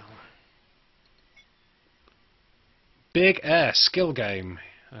 let's get it on. Big Air skill game.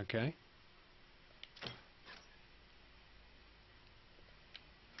 Okay.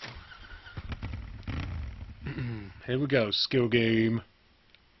 Here we go, skill game.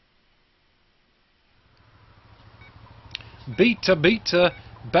 Beta,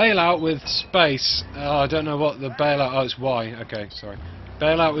 bail out with space. Oh, I don't know what the bailout. Oh, it's Y. Okay, sorry.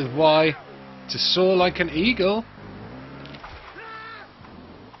 Bail out with Y to soar like an eagle.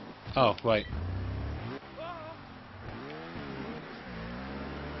 Oh, wait.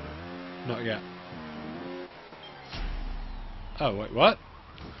 Not yet. Oh, wait, what?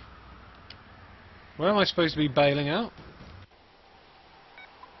 Where am I supposed to be bailing out?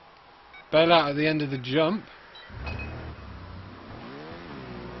 Bail out at the end of the jump.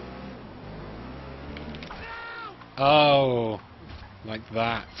 Oh, like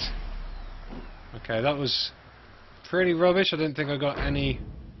that. Okay, that was pretty rubbish. I don't think I got any.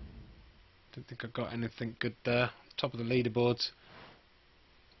 Don't think I got anything good there. Top of the leaderboards.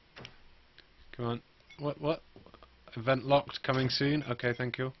 Come on. What? Event locked, coming soon. Okay,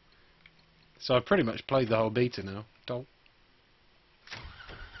 thank you. So I've pretty much played the whole beta now.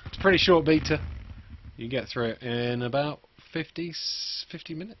 It's a pretty short beta. You get through it in about 50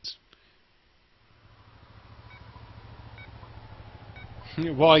 minutes.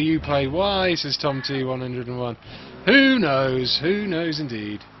 Why you play why, says Tom T101. Who knows? Who knows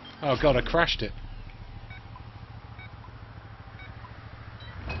indeed. Oh god, I crashed it.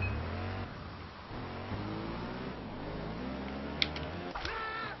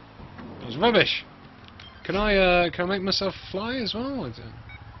 That was rubbish. Can I make myself fly as well? I don't.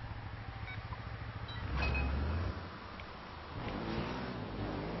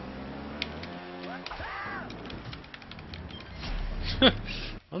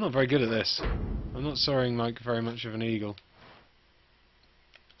 I'm not very good at this. I'm not soaring like very much of an eagle.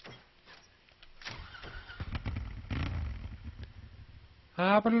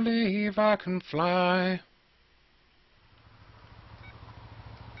 I believe I can fly.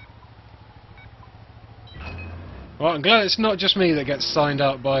 Well, I'm glad it's not just me that gets signed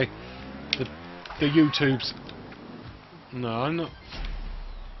out by the YouTubes. No, I'm not.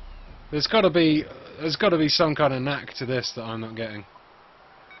 There's got to be some kind of knack to this that I'm not getting.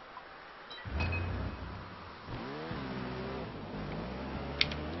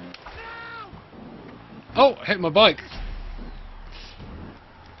 Oh, hit my bike.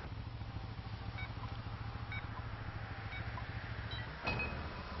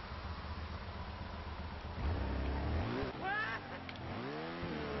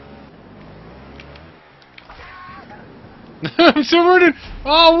 I'm still running.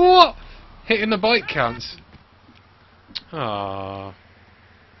 Oh, what? Hitting the bike counts. Ah.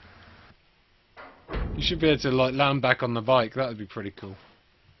 You should be able to like land back on the bike. That would be pretty cool.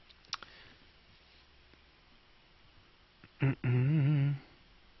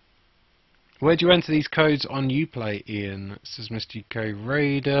 Where do you enter these codes on Uplay, Ian? Says Mr. UK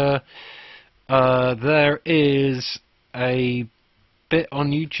Raider. There is a bit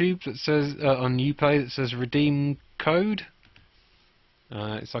on YouTube that says on Uplay that says redeem code.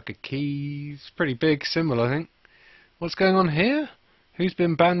 It's like a key. It's pretty big symbol, I think. What's going on here? Who's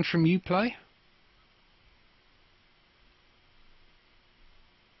been banned from Uplay?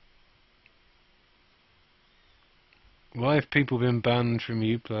 Why have people been banned from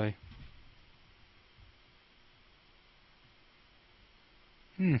Uplay?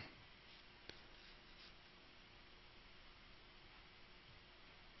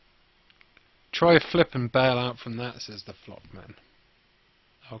 Try a flip and bail out from that, says the flop man.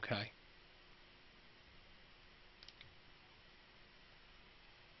 Okay.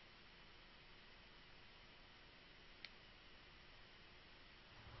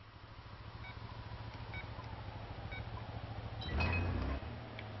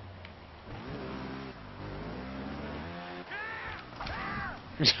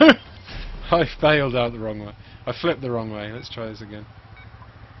 I bailed out the wrong way. I flipped the wrong way. Let's try this again.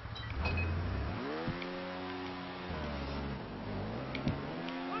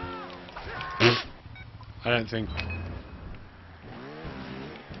 I don't think...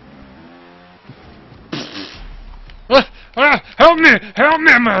 help me! Help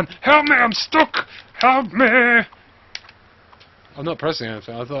me, man! Help me! I'm stuck! Help me! I'm not pressing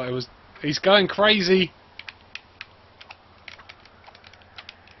anything. I thought it was... He's going crazy!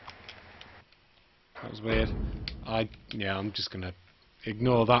 That was weird. Yeah, I'm just gonna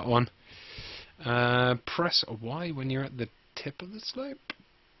ignore that one. Press Y when you're at the tip of the slope.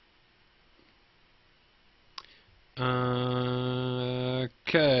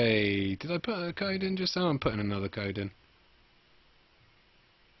 Okay. Did I put a code in just now? I'm putting another code in.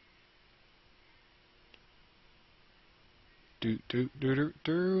 There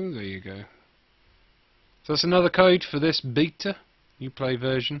you go. So that's another code for this beta. Uplay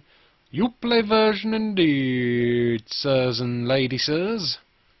version. Uplay version indeed, sirs and lady sirs.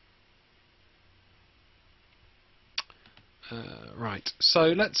 Right, so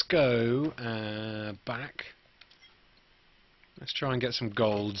let's go back. Let's try and get some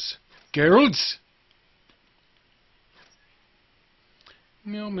golds. Golds!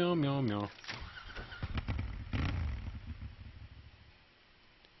 Meow, meow, meow, meow.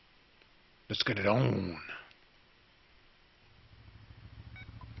 Let's get it on.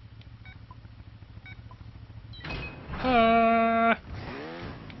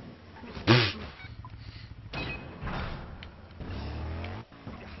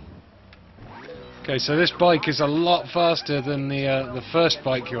 Okay, so this bike is a lot faster than the first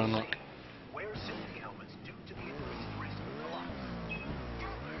bike you unlock. Wear safety helmets due to the increased risk of collapse.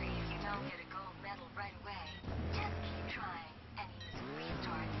 Don't worry if you don't get a gold medal right away. Just keep trying and use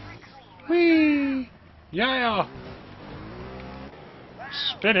restart for a clean run. Whee! Yeah!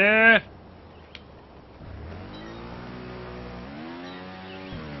 Spinny!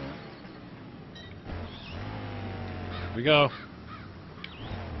 Here we go.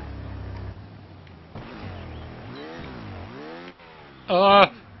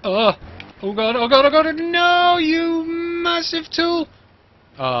 Oh god, oh god, oh god, no, you massive tool!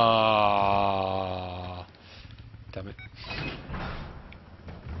 Damn it.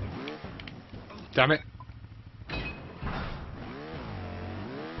 Damn it.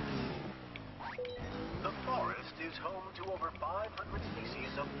 The forest is home to over 500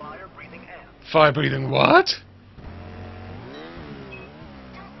 species of fire-breathing ants. Fire-breathing what?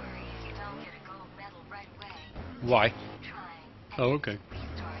 Don't worry if you don't get a gold medal right away. Why? Keep trying and Oh, okay.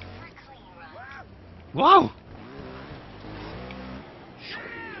 restart for a clean run. Wow!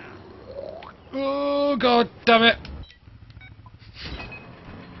 Oh god damn it!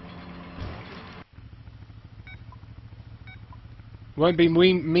 Won't be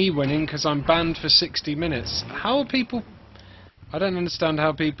me winning because I'm banned for 60 minutes. How are people... I don't understand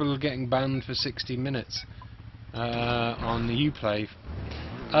how people are getting banned for 60 minutes on the Uplay.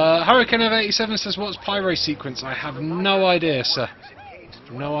 Hurricane of 87 says, what's pyro sequence? I have no idea, sir.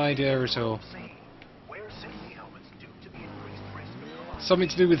 No idea at all. Wear safety helmets due to the increased risk of collapse. Something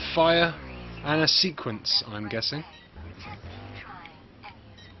to do with fire and a sequence, I'm guessing. Just keep trying and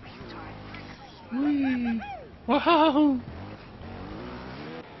use restart for a clean run. Whee! Wow!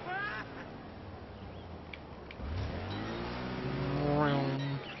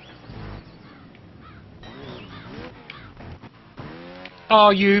 Oh,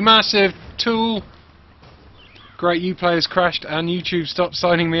 you massive tool! Great, Uplay has crashed and YouTube stopped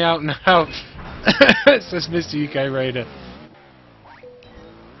signing me out now. It says Mr. UK Raider.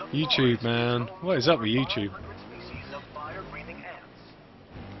 YouTube, man. What is up with YouTube? 500 species of fire-breathing ants.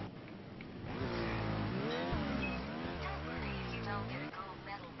 Don't worry if you don't get a gold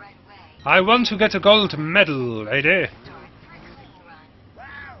medal right away. I want to get a gold medal, lady. Restart for a clean run.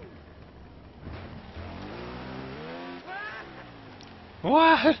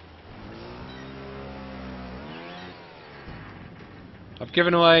 What? I've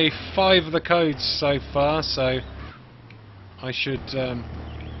given away 5 of the codes so far, so I should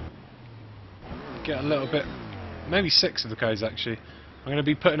get a little bit, maybe 6 of the codes actually. I'm going to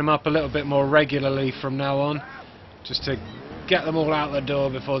be putting them up a little bit more regularly from now on, just to get them all out the door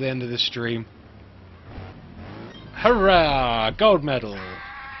before the end of the stream. Hurrah! Gold medal!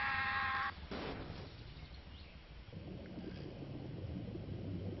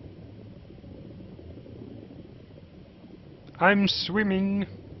 I'm swimming.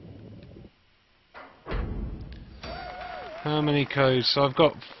 How many codes? So I've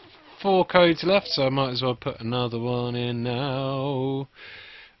got 4 codes left, so I might as well put another one in now.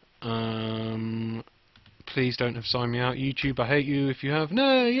 Please don't have signed me out, YouTube. I hate you if you have.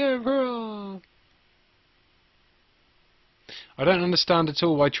 No, yeah, hurrah! I don't understand at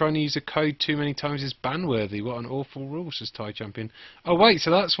all why trying to use a code too many times is ban-worthy. What an awful rule, says Thai Champion. Oh wait,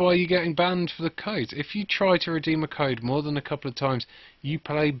 so that's why you're getting banned for the codes. If you try to redeem a code more than a couple of times,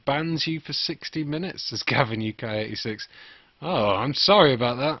 Uplay bans you for 60 minutes, says Gavin UK86. Oh, I'm sorry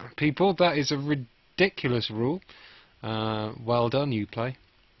about that, people. That is a ridiculous rule. Well done, Uplay.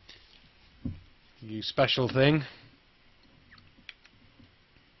 You special thing.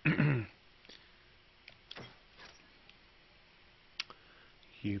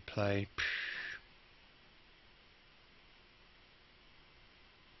 Uplay.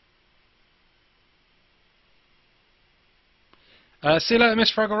 See you later,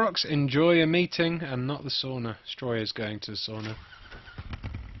 Miss Fraggle Rocks. Enjoy a meeting and not the sauna. Stroyer's going to the sauna.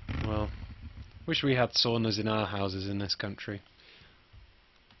 Well, wish we had saunas in our houses in this country.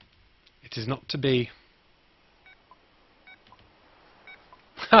 It is not to be.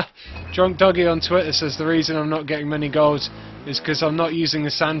 Drunk Doggy on Twitter says the reason I'm not getting many goals is because I'm not using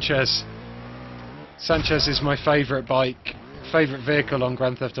the Sanchez. Sanchez is my favourite vehicle on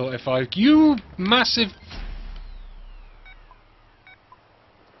Grand Theft Auto 5. You massive...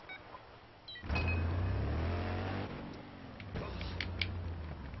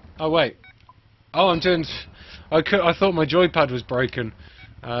 Oh wait. Oh, I'm doing... I thought my joypad was broken.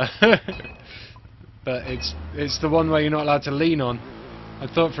 But it's the one where you're not allowed to lean on. I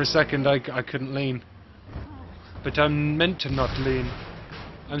thought for a second I couldn't lean. But I'm meant to not lean.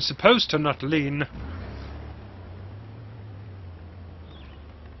 I'm supposed to not lean.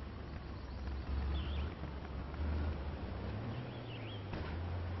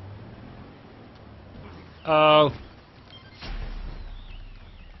 Oh.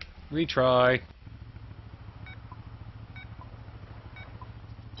 Retry.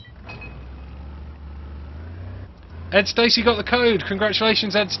 Ed Stacey got the code.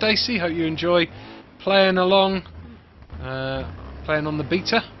 Congratulations, Ed Stacey. Hope you enjoy playing along, playing on the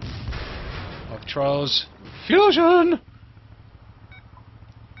beta of Trials Fusion.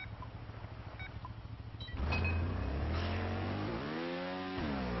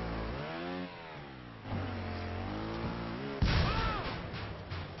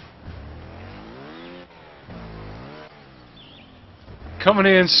 Come on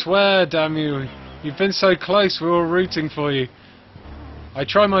here and swear, damn you. You've been so close, we're all rooting for you. I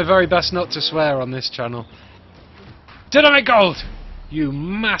try my very best not to swear on this channel. Did I make gold? You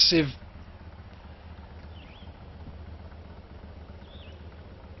massive...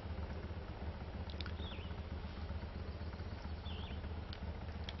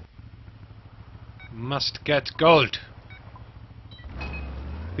 Must get gold.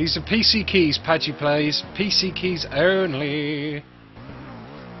 These are PC keys, Padgy plays. PC keys only.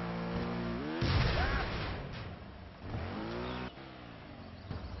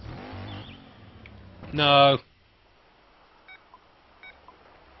 No.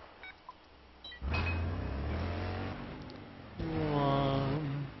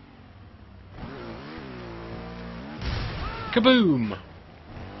 Kaboom!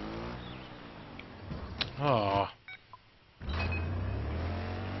 Ah.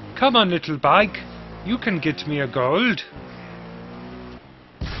 Come on, little bag. You can get me a gold.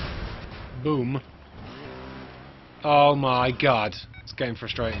 Boom. Oh my god. It's getting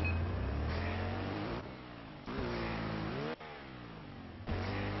frustrating.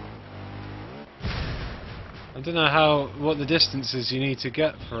 I don't know what the distance is you need to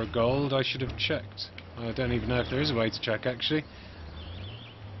get for a gold. I should have checked. I don't even know if there is a way to check, actually.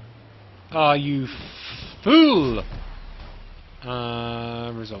 Ah, you fool!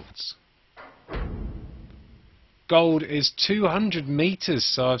 Results. Gold is 200 meters,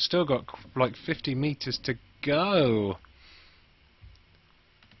 so I've still got like 50 meters to go.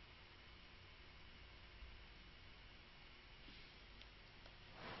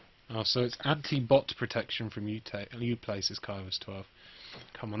 Oh, so it's anti-bot protection from Uplay, says Kaiwas12.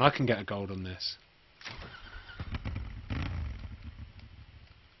 Come on, I can get a gold on this.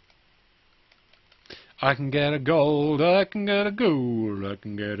 I can get a gold, I can get a gold, I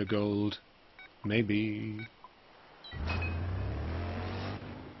can get a gold. Maybe.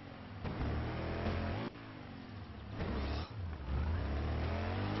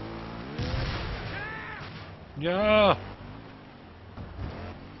 Yeah.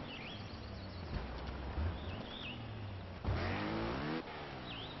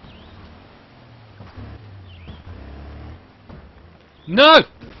 No!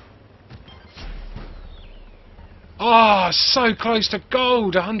 Oh, so close to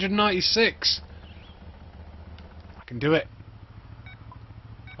gold, 196. I can do it.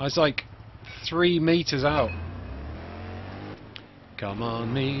 I was like 3 meters out. Come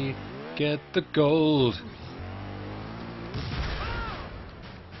on, me, get the gold.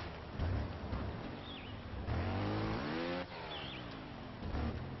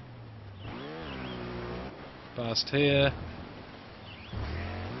 Past here.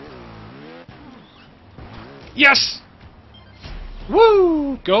 Yes!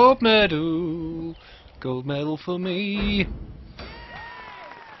 Woo! Gold medal! Gold medal for me!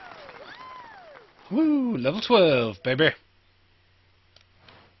 Woo! Level 12, baby!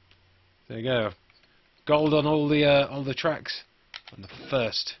 There you go. Gold on all the tracks. On the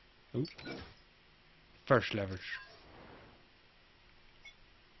first. Ooh. First level.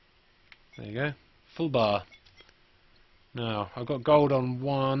 There you go. Full bar. Now, I've got gold on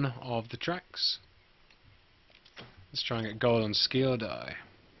one of the tracks. Let's try and get gold on skill die.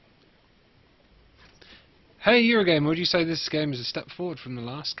 Hey Eurogamer, would you say this game is a step forward from the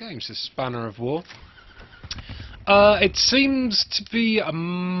last game? Says Spanner of War. It seems to be a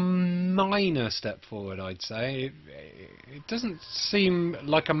minor step forward, I'd say. It doesn't seem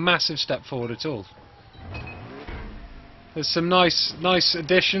like a massive step forward at all. There's some nice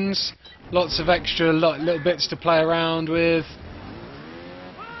additions, lots of extra little bits to play around with,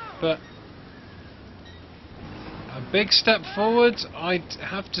 but a big step forward, I'd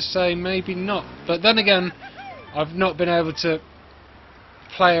have to say maybe not. But then again, I've not been able to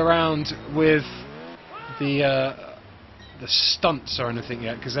play around with the stunts or anything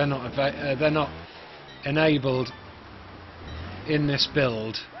yet because they're not enabled in this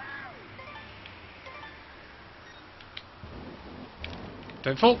build.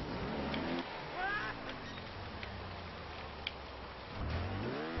 Don't fall.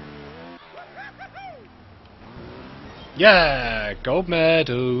 Yeah, gold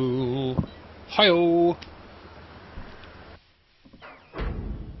medal. Hi-oh.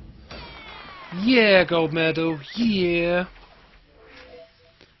 Yeah, gold medal. Yeah.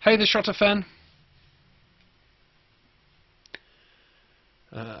 Hey, the Shotter fan.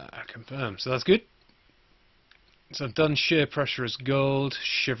 Confirm. So that's good. So I've done sheer pressure as gold.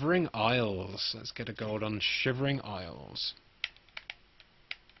 Shivering Isles. Let's get a gold on Shivering Isles.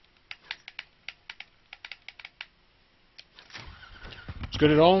 Let's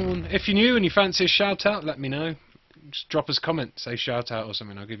get it on. If you're new and you fancy a shout out, let me know. Just drop us a comment, say shout out or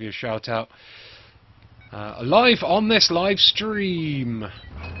something. I'll give you a shout out live on this live stream.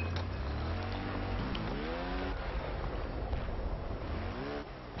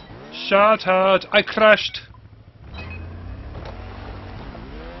 Shout out! I crashed. This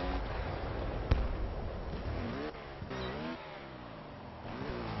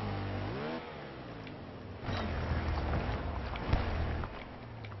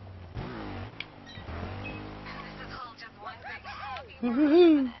is all just one big happy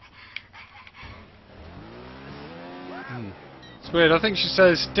Woohoo! It's weird. I think she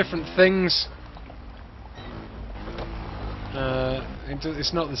says different things.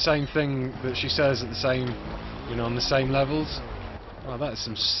 It's not the same thing that she says at the same, on the same levels. Oh, that is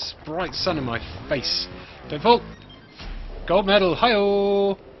some bright sun in my face. Don't fall. Gold medal.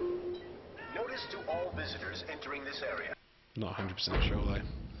 Hi-oh. Notice to all visitors entering this area. Not 100% sure though.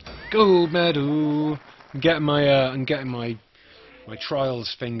 Gold medal. I'm getting my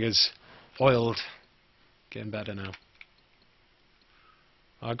trials fingers oiled. Getting better now.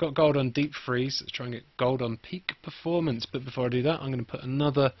 I got gold on Deep Freeze. Let's try and get gold on Peak Performance. But before I do that, I'm going to put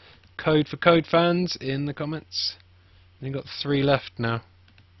another code for code fans in the comments. You've got 3 left now.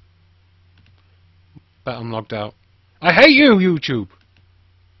 Bet I'm logged out. I hate you, YouTube!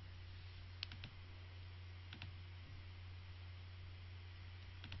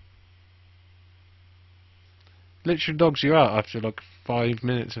 Literally dogs you out after like 5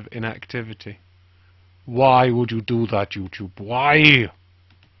 minutes of inactivity. Why would you do that, YouTube? Why?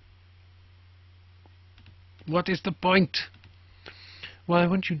 What is the point? Why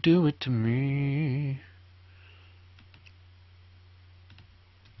won't you do it to me?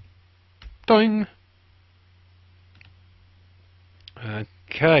 Doing.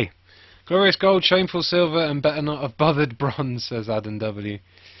 Okay. Glorious gold, shameful silver, and better not have bothered bronze, says Adam W.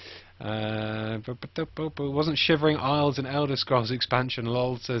 Wasn't Shivering Isles an Elder Scrolls expansion,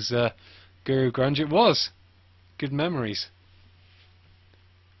 lol, says Guru Grunge. It was. Good memories.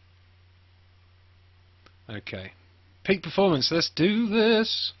 Okay. Peak performance, let's do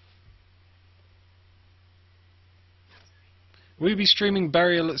this. Will you be streaming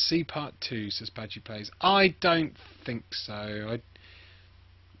Burial at Sea Part 2, says Padgy Plays. I don't think so.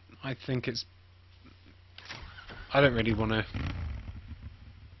 I think it's... I don't really want to...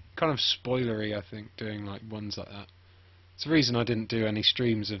 Kind of spoilery, I think, doing like ones like that. It's the reason I didn't do any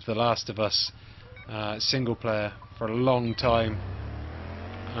streams of The Last of Us single player for a long time.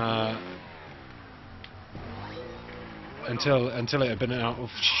 Until it had been out. Oh,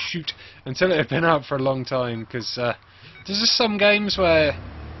 shoot! Until it had been out for a long time, because there's just some games where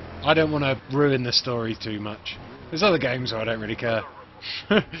I don't want to ruin the story too much. There's other games where I don't really care,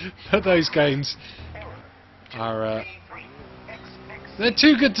 but those games are they're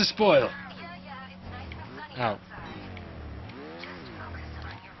too good to spoil. Ow.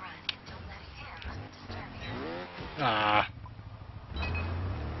 Ah.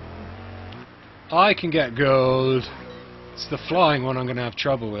 I can get gold. It's the flying one I'm going to have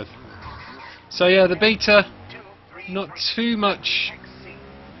trouble with. So yeah, the beta, not too much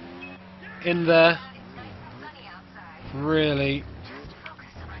in there. Really,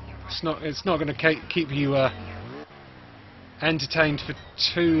 it's not going to keep you entertained for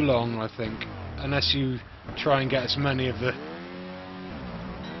too long, I think, unless you try and get as many of the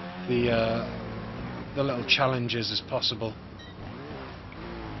little challenges as possible.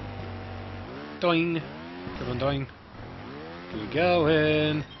 Doing, come on, doing. Keep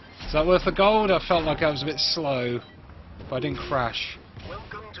going. Is that worth the gold? I felt like I was a bit slow, but I didn't crash.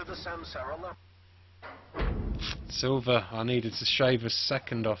 Welcome to the Samsara level. Silver. I needed to shave a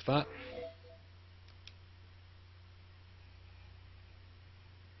second off that.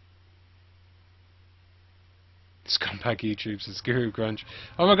 Scumbag YouTube says Guru Grunge.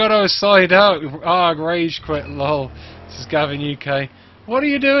 Oh my god, I was side out. Ah, rage quit. Lol. This is Gavin UK. What are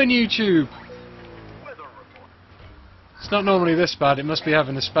you doing, YouTube? It's not normally this bad. It must be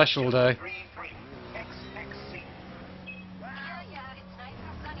having a special day.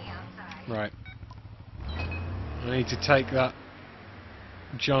 Right. I need to take that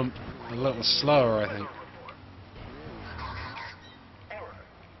jump a little slower, I think.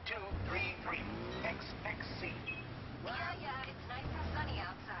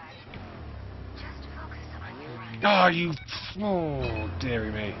 Oh, you... Oh,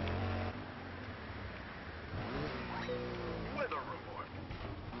 dearie me. Weather report.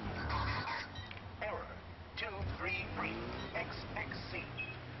 Error 233XXC.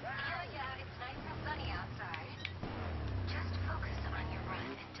 Yeah, it's nice and sunny outside. Just focus on your run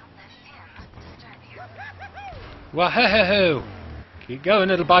and don't let him disturb you. Wahoo! Keep going,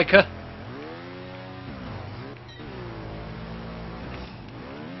 little biker.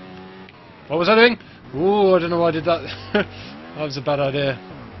 What was I doing? Ooh, I don't know why I did that. That was a bad idea.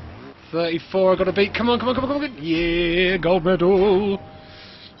 34, I got to beat. Come on, come on, come on, come on. Yeah, gold medal.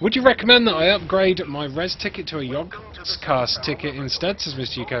 Would you recommend that I upgrade my res ticket to a Yogscast ticket instead, says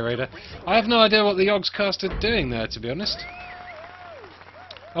Mr. UK Raider? I have no idea what the Yogscast are doing there, to be honest.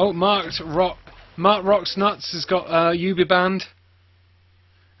 Oh, Mark Rocks Nuts has got Ubi banned.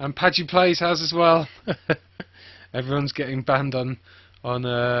 And Padgy Plays has as well. Everyone's getting banned on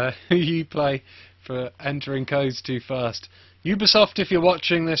Uplay for entering codes too fast. Ubisoft, if you're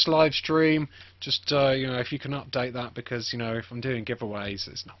watching this live stream, just you know, if you can update that, because you know, if I'm doing giveaways,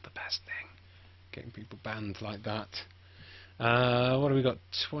 it's not the best thing. Getting people banned like that. What have we got?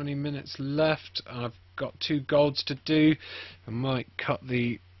 20 minutes left. I've got 2 golds to do. I might cut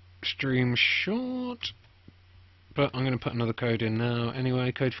the stream short, but I'm going to put another code in now.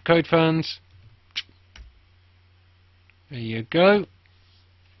 Anyway, code for code fans. There you go.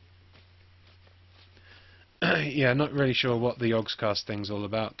 Yeah, not really sure what the Yogscast thing's all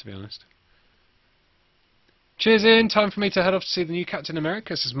about, to be honest. Cheers in, time for me to head off to see the new Captain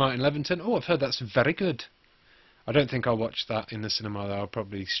America, says Martin Leventon. Oh, I've heard that's very good. I don't think I'll watch that in the cinema, though. I'll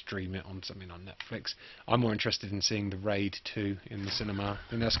probably stream it on something on Netflix. I'm more interested in seeing The Raid 2 in the cinema. I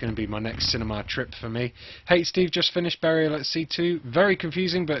think that's going to be my next cinema trip for me. Hey, Steve, just finished Burial at Sea 2. Very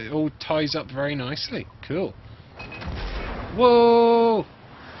confusing, but it all ties up very nicely. Cool. Whoa!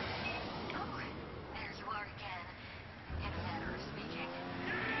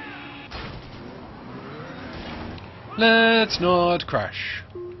 Let's not crash.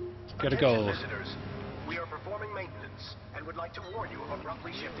 Get a goal. Visitors, we are performing maintenance and would like to warn you of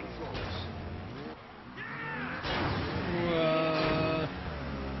abruptly shifting floors.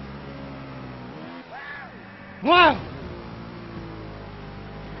 Wow!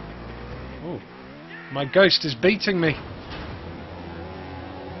 Oh, my ghost is beating me.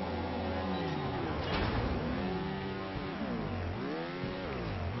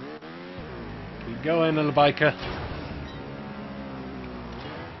 Keep going, little biker.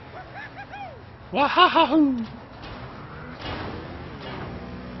 Wahoo!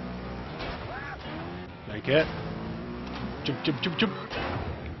 Make it. Jump, jump, jump, jump.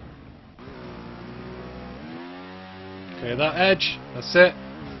 Clear that edge. That's it.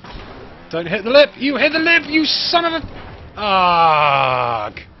 Don't hit the lip. You hit the lip, you son of a...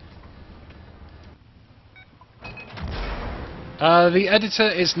 Arg. The editor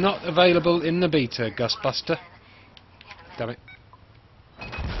is not available in the beta, Gusbuster. Damn it.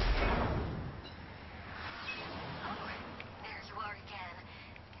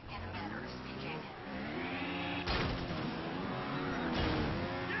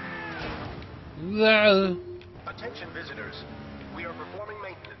 There. Attention visitors. We are performing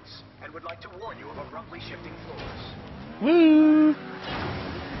maintenance and would like to warn you of abruptly shifting floors. Woo!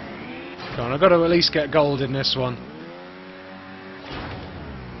 Come on, I've got to at least get gold in this one.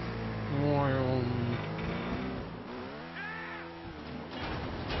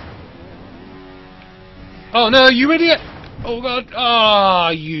 Oh no, you idiot! Oh god!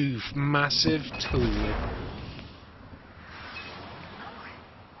 Ah, you massive tool.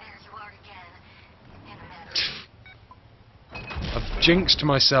 I've jinxed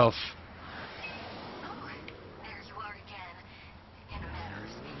myself.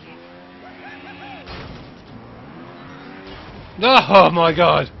 Oh my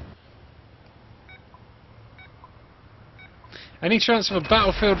god! Any chance of a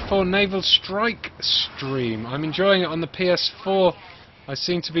Battlefield 4 Naval Strike stream? I'm enjoying it on the PS4. I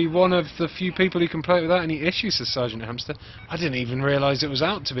seem to be one of the few people who can play it without any issues, says Sergeant Hamster. I didn't even realise it was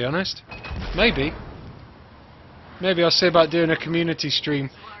out, to be honest. Maybe. Maybe I'll see about doing a community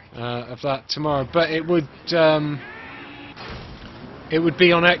stream of that tomorrow. But it would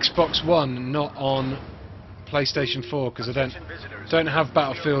be on Xbox One, not on PlayStation 4, because I don't have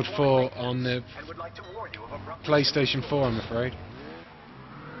Battlefield 4 on the PlayStation 4, I'm afraid.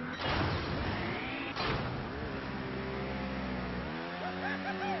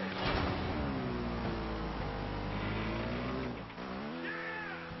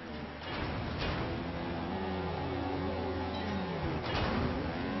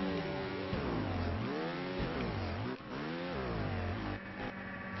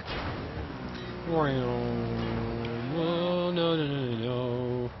 Oh, no, no, no,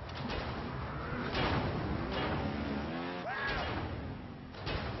 no.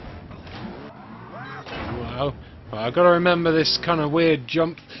 Wow. Well, I've got to remember this kind of weird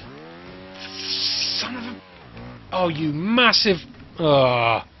jump. Son of a... Oh, you massive...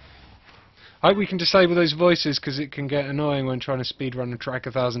 I hope we can disable those voices, because it can get annoying when trying to speedrun a track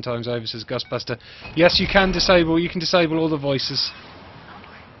 1,000 times over, says Gusbuster. Yes, you can disable all the voices.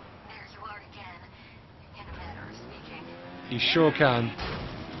 You sure can.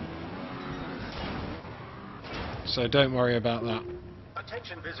 So don't worry about that.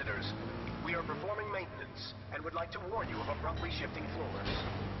 Attention visitors. We are performing maintenance and would like to warn you of abruptly shifting floors.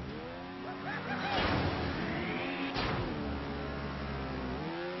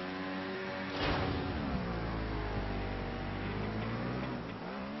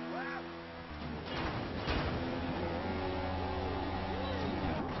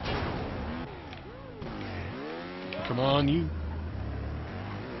 Come on, you.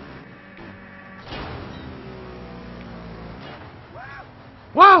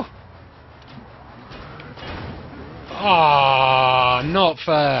 Wow! Ah, not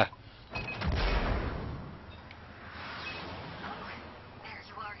fair.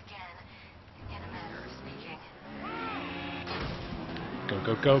 Go,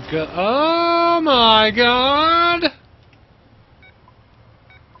 go, go, go. Oh my god!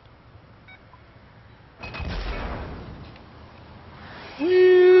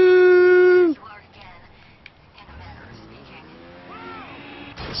 Woo!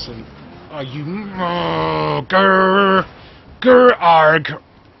 Listen. Are you... Oh, grr! Grr, arg!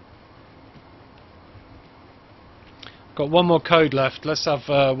 Got one more code left. Let's have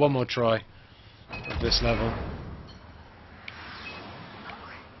one more try of this level.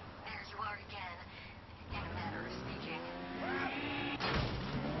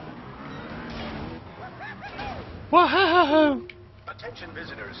 Whoa! Attention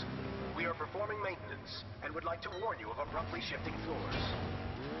visitors. We are performing maintenance and would like to warn you of abruptly shifting floors.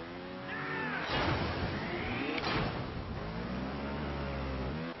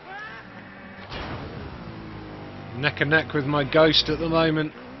 Neck and neck with my ghost at the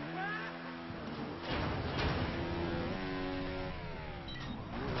moment.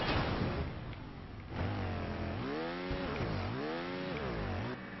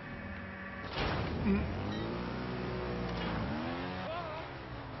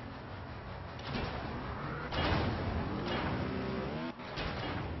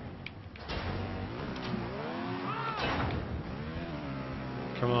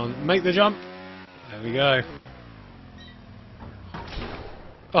 Come on, make the jump. There we go.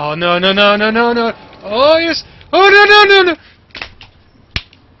 Oh no no no no no no! Oh yes! Oh no no no no!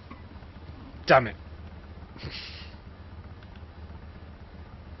 Damn it.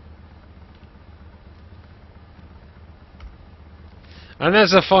 And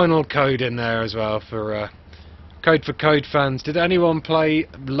there's a final code in there as well for code for code fans. Did anyone play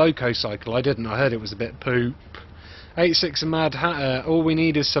Loco Cycle? I didn't. I heard it was a bit poop. 86 and Mad Hatter. All we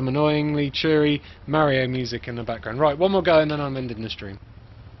need is some annoyingly cheery Mario music in the background. Right, one more go and then I'm ending the stream.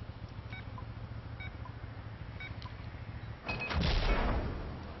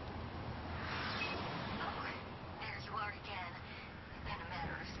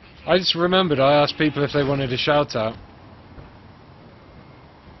 I just remembered I asked people if they wanted a shout out.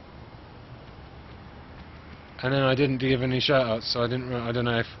 And then I didn't give any shout outs, so I don't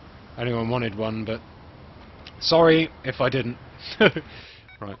know if anyone wanted one, but sorry if I didn't.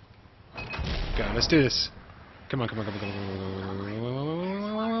 Right. Go, let's do this. Come on, come on, come on, come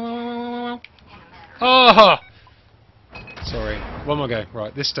on. Ah! Sorry. One more go.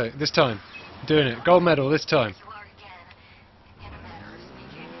 Right, this time. Doing it. Gold medal this time.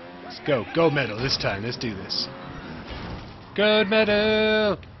 Let's go. Gold medal this time. Let's do this. Gold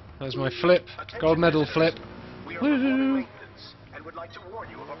medal! That was my flip. Gold medal flip. We are performing maintenance and would like to warn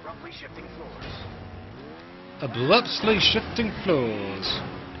you of abruptly shifting floors. Abruptly shifting floors.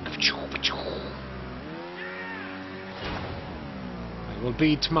 I will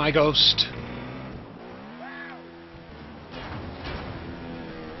beat my ghost.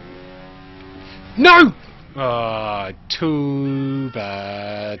 No! Ah, too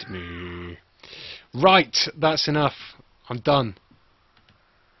bad me. Right, that's enough. I'm done.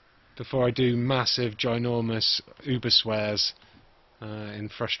 Before I do massive, ginormous uber swears in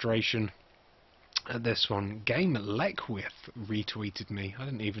frustration at this one. Game Leckwith retweeted me. I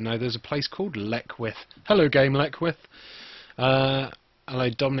didn't even know there's a place called Leckwith. Hello, Game Leckwith. Hello,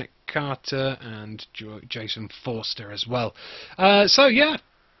 Dominic Carter and Jason Forster as well. So yeah,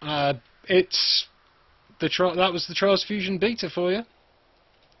 it's that was the Trials Fusion beta for you.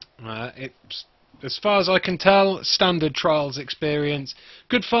 It's, as far as I can tell, standard Trials experience.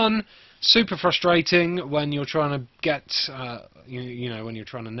 Good fun, super frustrating when you're trying to get, you know, when you're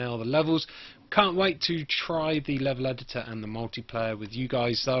trying to nail the levels. Can't wait to try the level editor and the multiplayer with you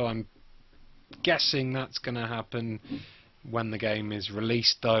guys, though. I'm guessing that's going to happen when the game is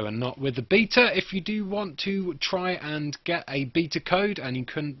released, though, and not with the beta. If you do want to try and get a beta code and you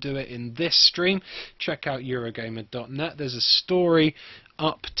couldn't do it in this stream, check out Eurogamer.net. There's a story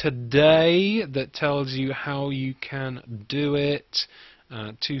up today that tells you how you can do it.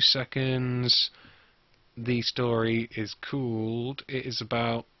 2 seconds. The story is called, it is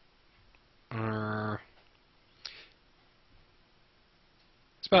about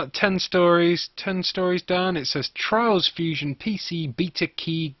it's about 10 stories down. It says Trials Fusion PC Beta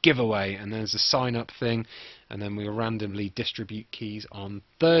Key Giveaway, and there's a sign up thing, and then we'll randomly distribute keys on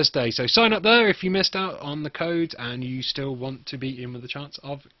Thursday. So sign up there if you missed out on the codes and you still want to be in with a chance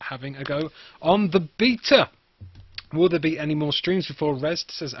of having a go on the beta. Will there be any more streams before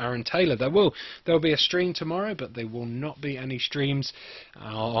Rest, says Aaron Taylor? There will. There will be a stream tomorrow, but there will not be any streams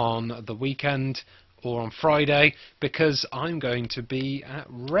on the weekend or on Friday, because I'm going to be at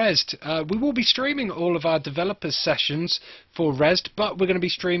Rest. We will be streaming all of our developers sessions for Rest, but we're going to be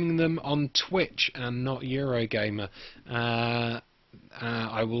streaming them on Twitch and not Eurogamer. I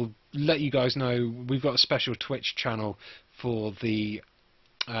will let you guys know we've got a special Twitch channel for the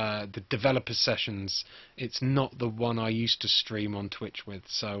developer sessions. It's not the one I used to stream on Twitch with,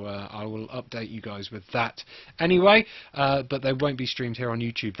 so I will update you guys with that anyway, but they won't be streamed here on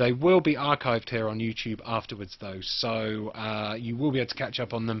YouTube. They will be archived here on YouTube afterwards, though, so you will be able to catch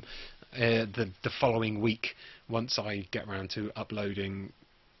up on them the following week once I get around to uploading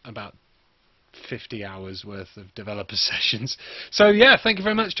about 50 hours worth of developer sessions. So yeah, thank you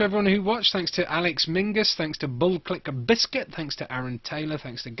very much to everyone who watched. Thanks to Alex Mingus, thanks to Bullclicker Biscuit, thanks to Aaron Taylor,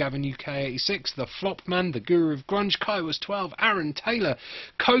 thanks to Gavin UK86, The Flopman, The Guru of Grunge, Kai was 12, Aaron Taylor,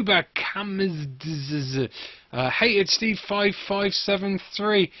 Koba Kamiz, Hated Steve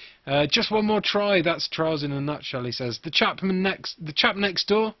 5573, just one more try, that's Trials in a nutshell, he says. The chap next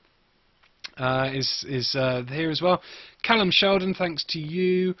door is here as well. Callum Sheldon, thanks to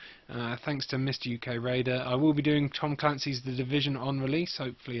you. Thanks to Mr. UK Raider. I will be doing Tom Clancy's The Division on release,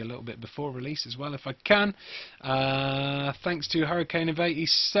 hopefully a little bit before release as well if I can. Thanks to Hurricane of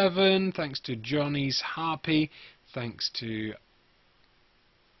 87. Thanks to Johnny's Harpy. Thanks to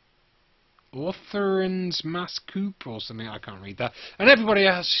Authorins Mass Coop or something, I can't read that, and everybody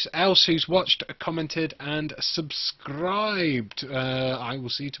else who's watched, commented and subscribed. I will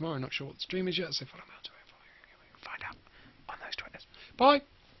see you tomorrow. Not sure what the stream is yet, so follow me on Twitter. Find out on those Twitters. Bye.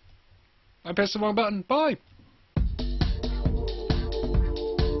 I pressed the wrong button. Bye.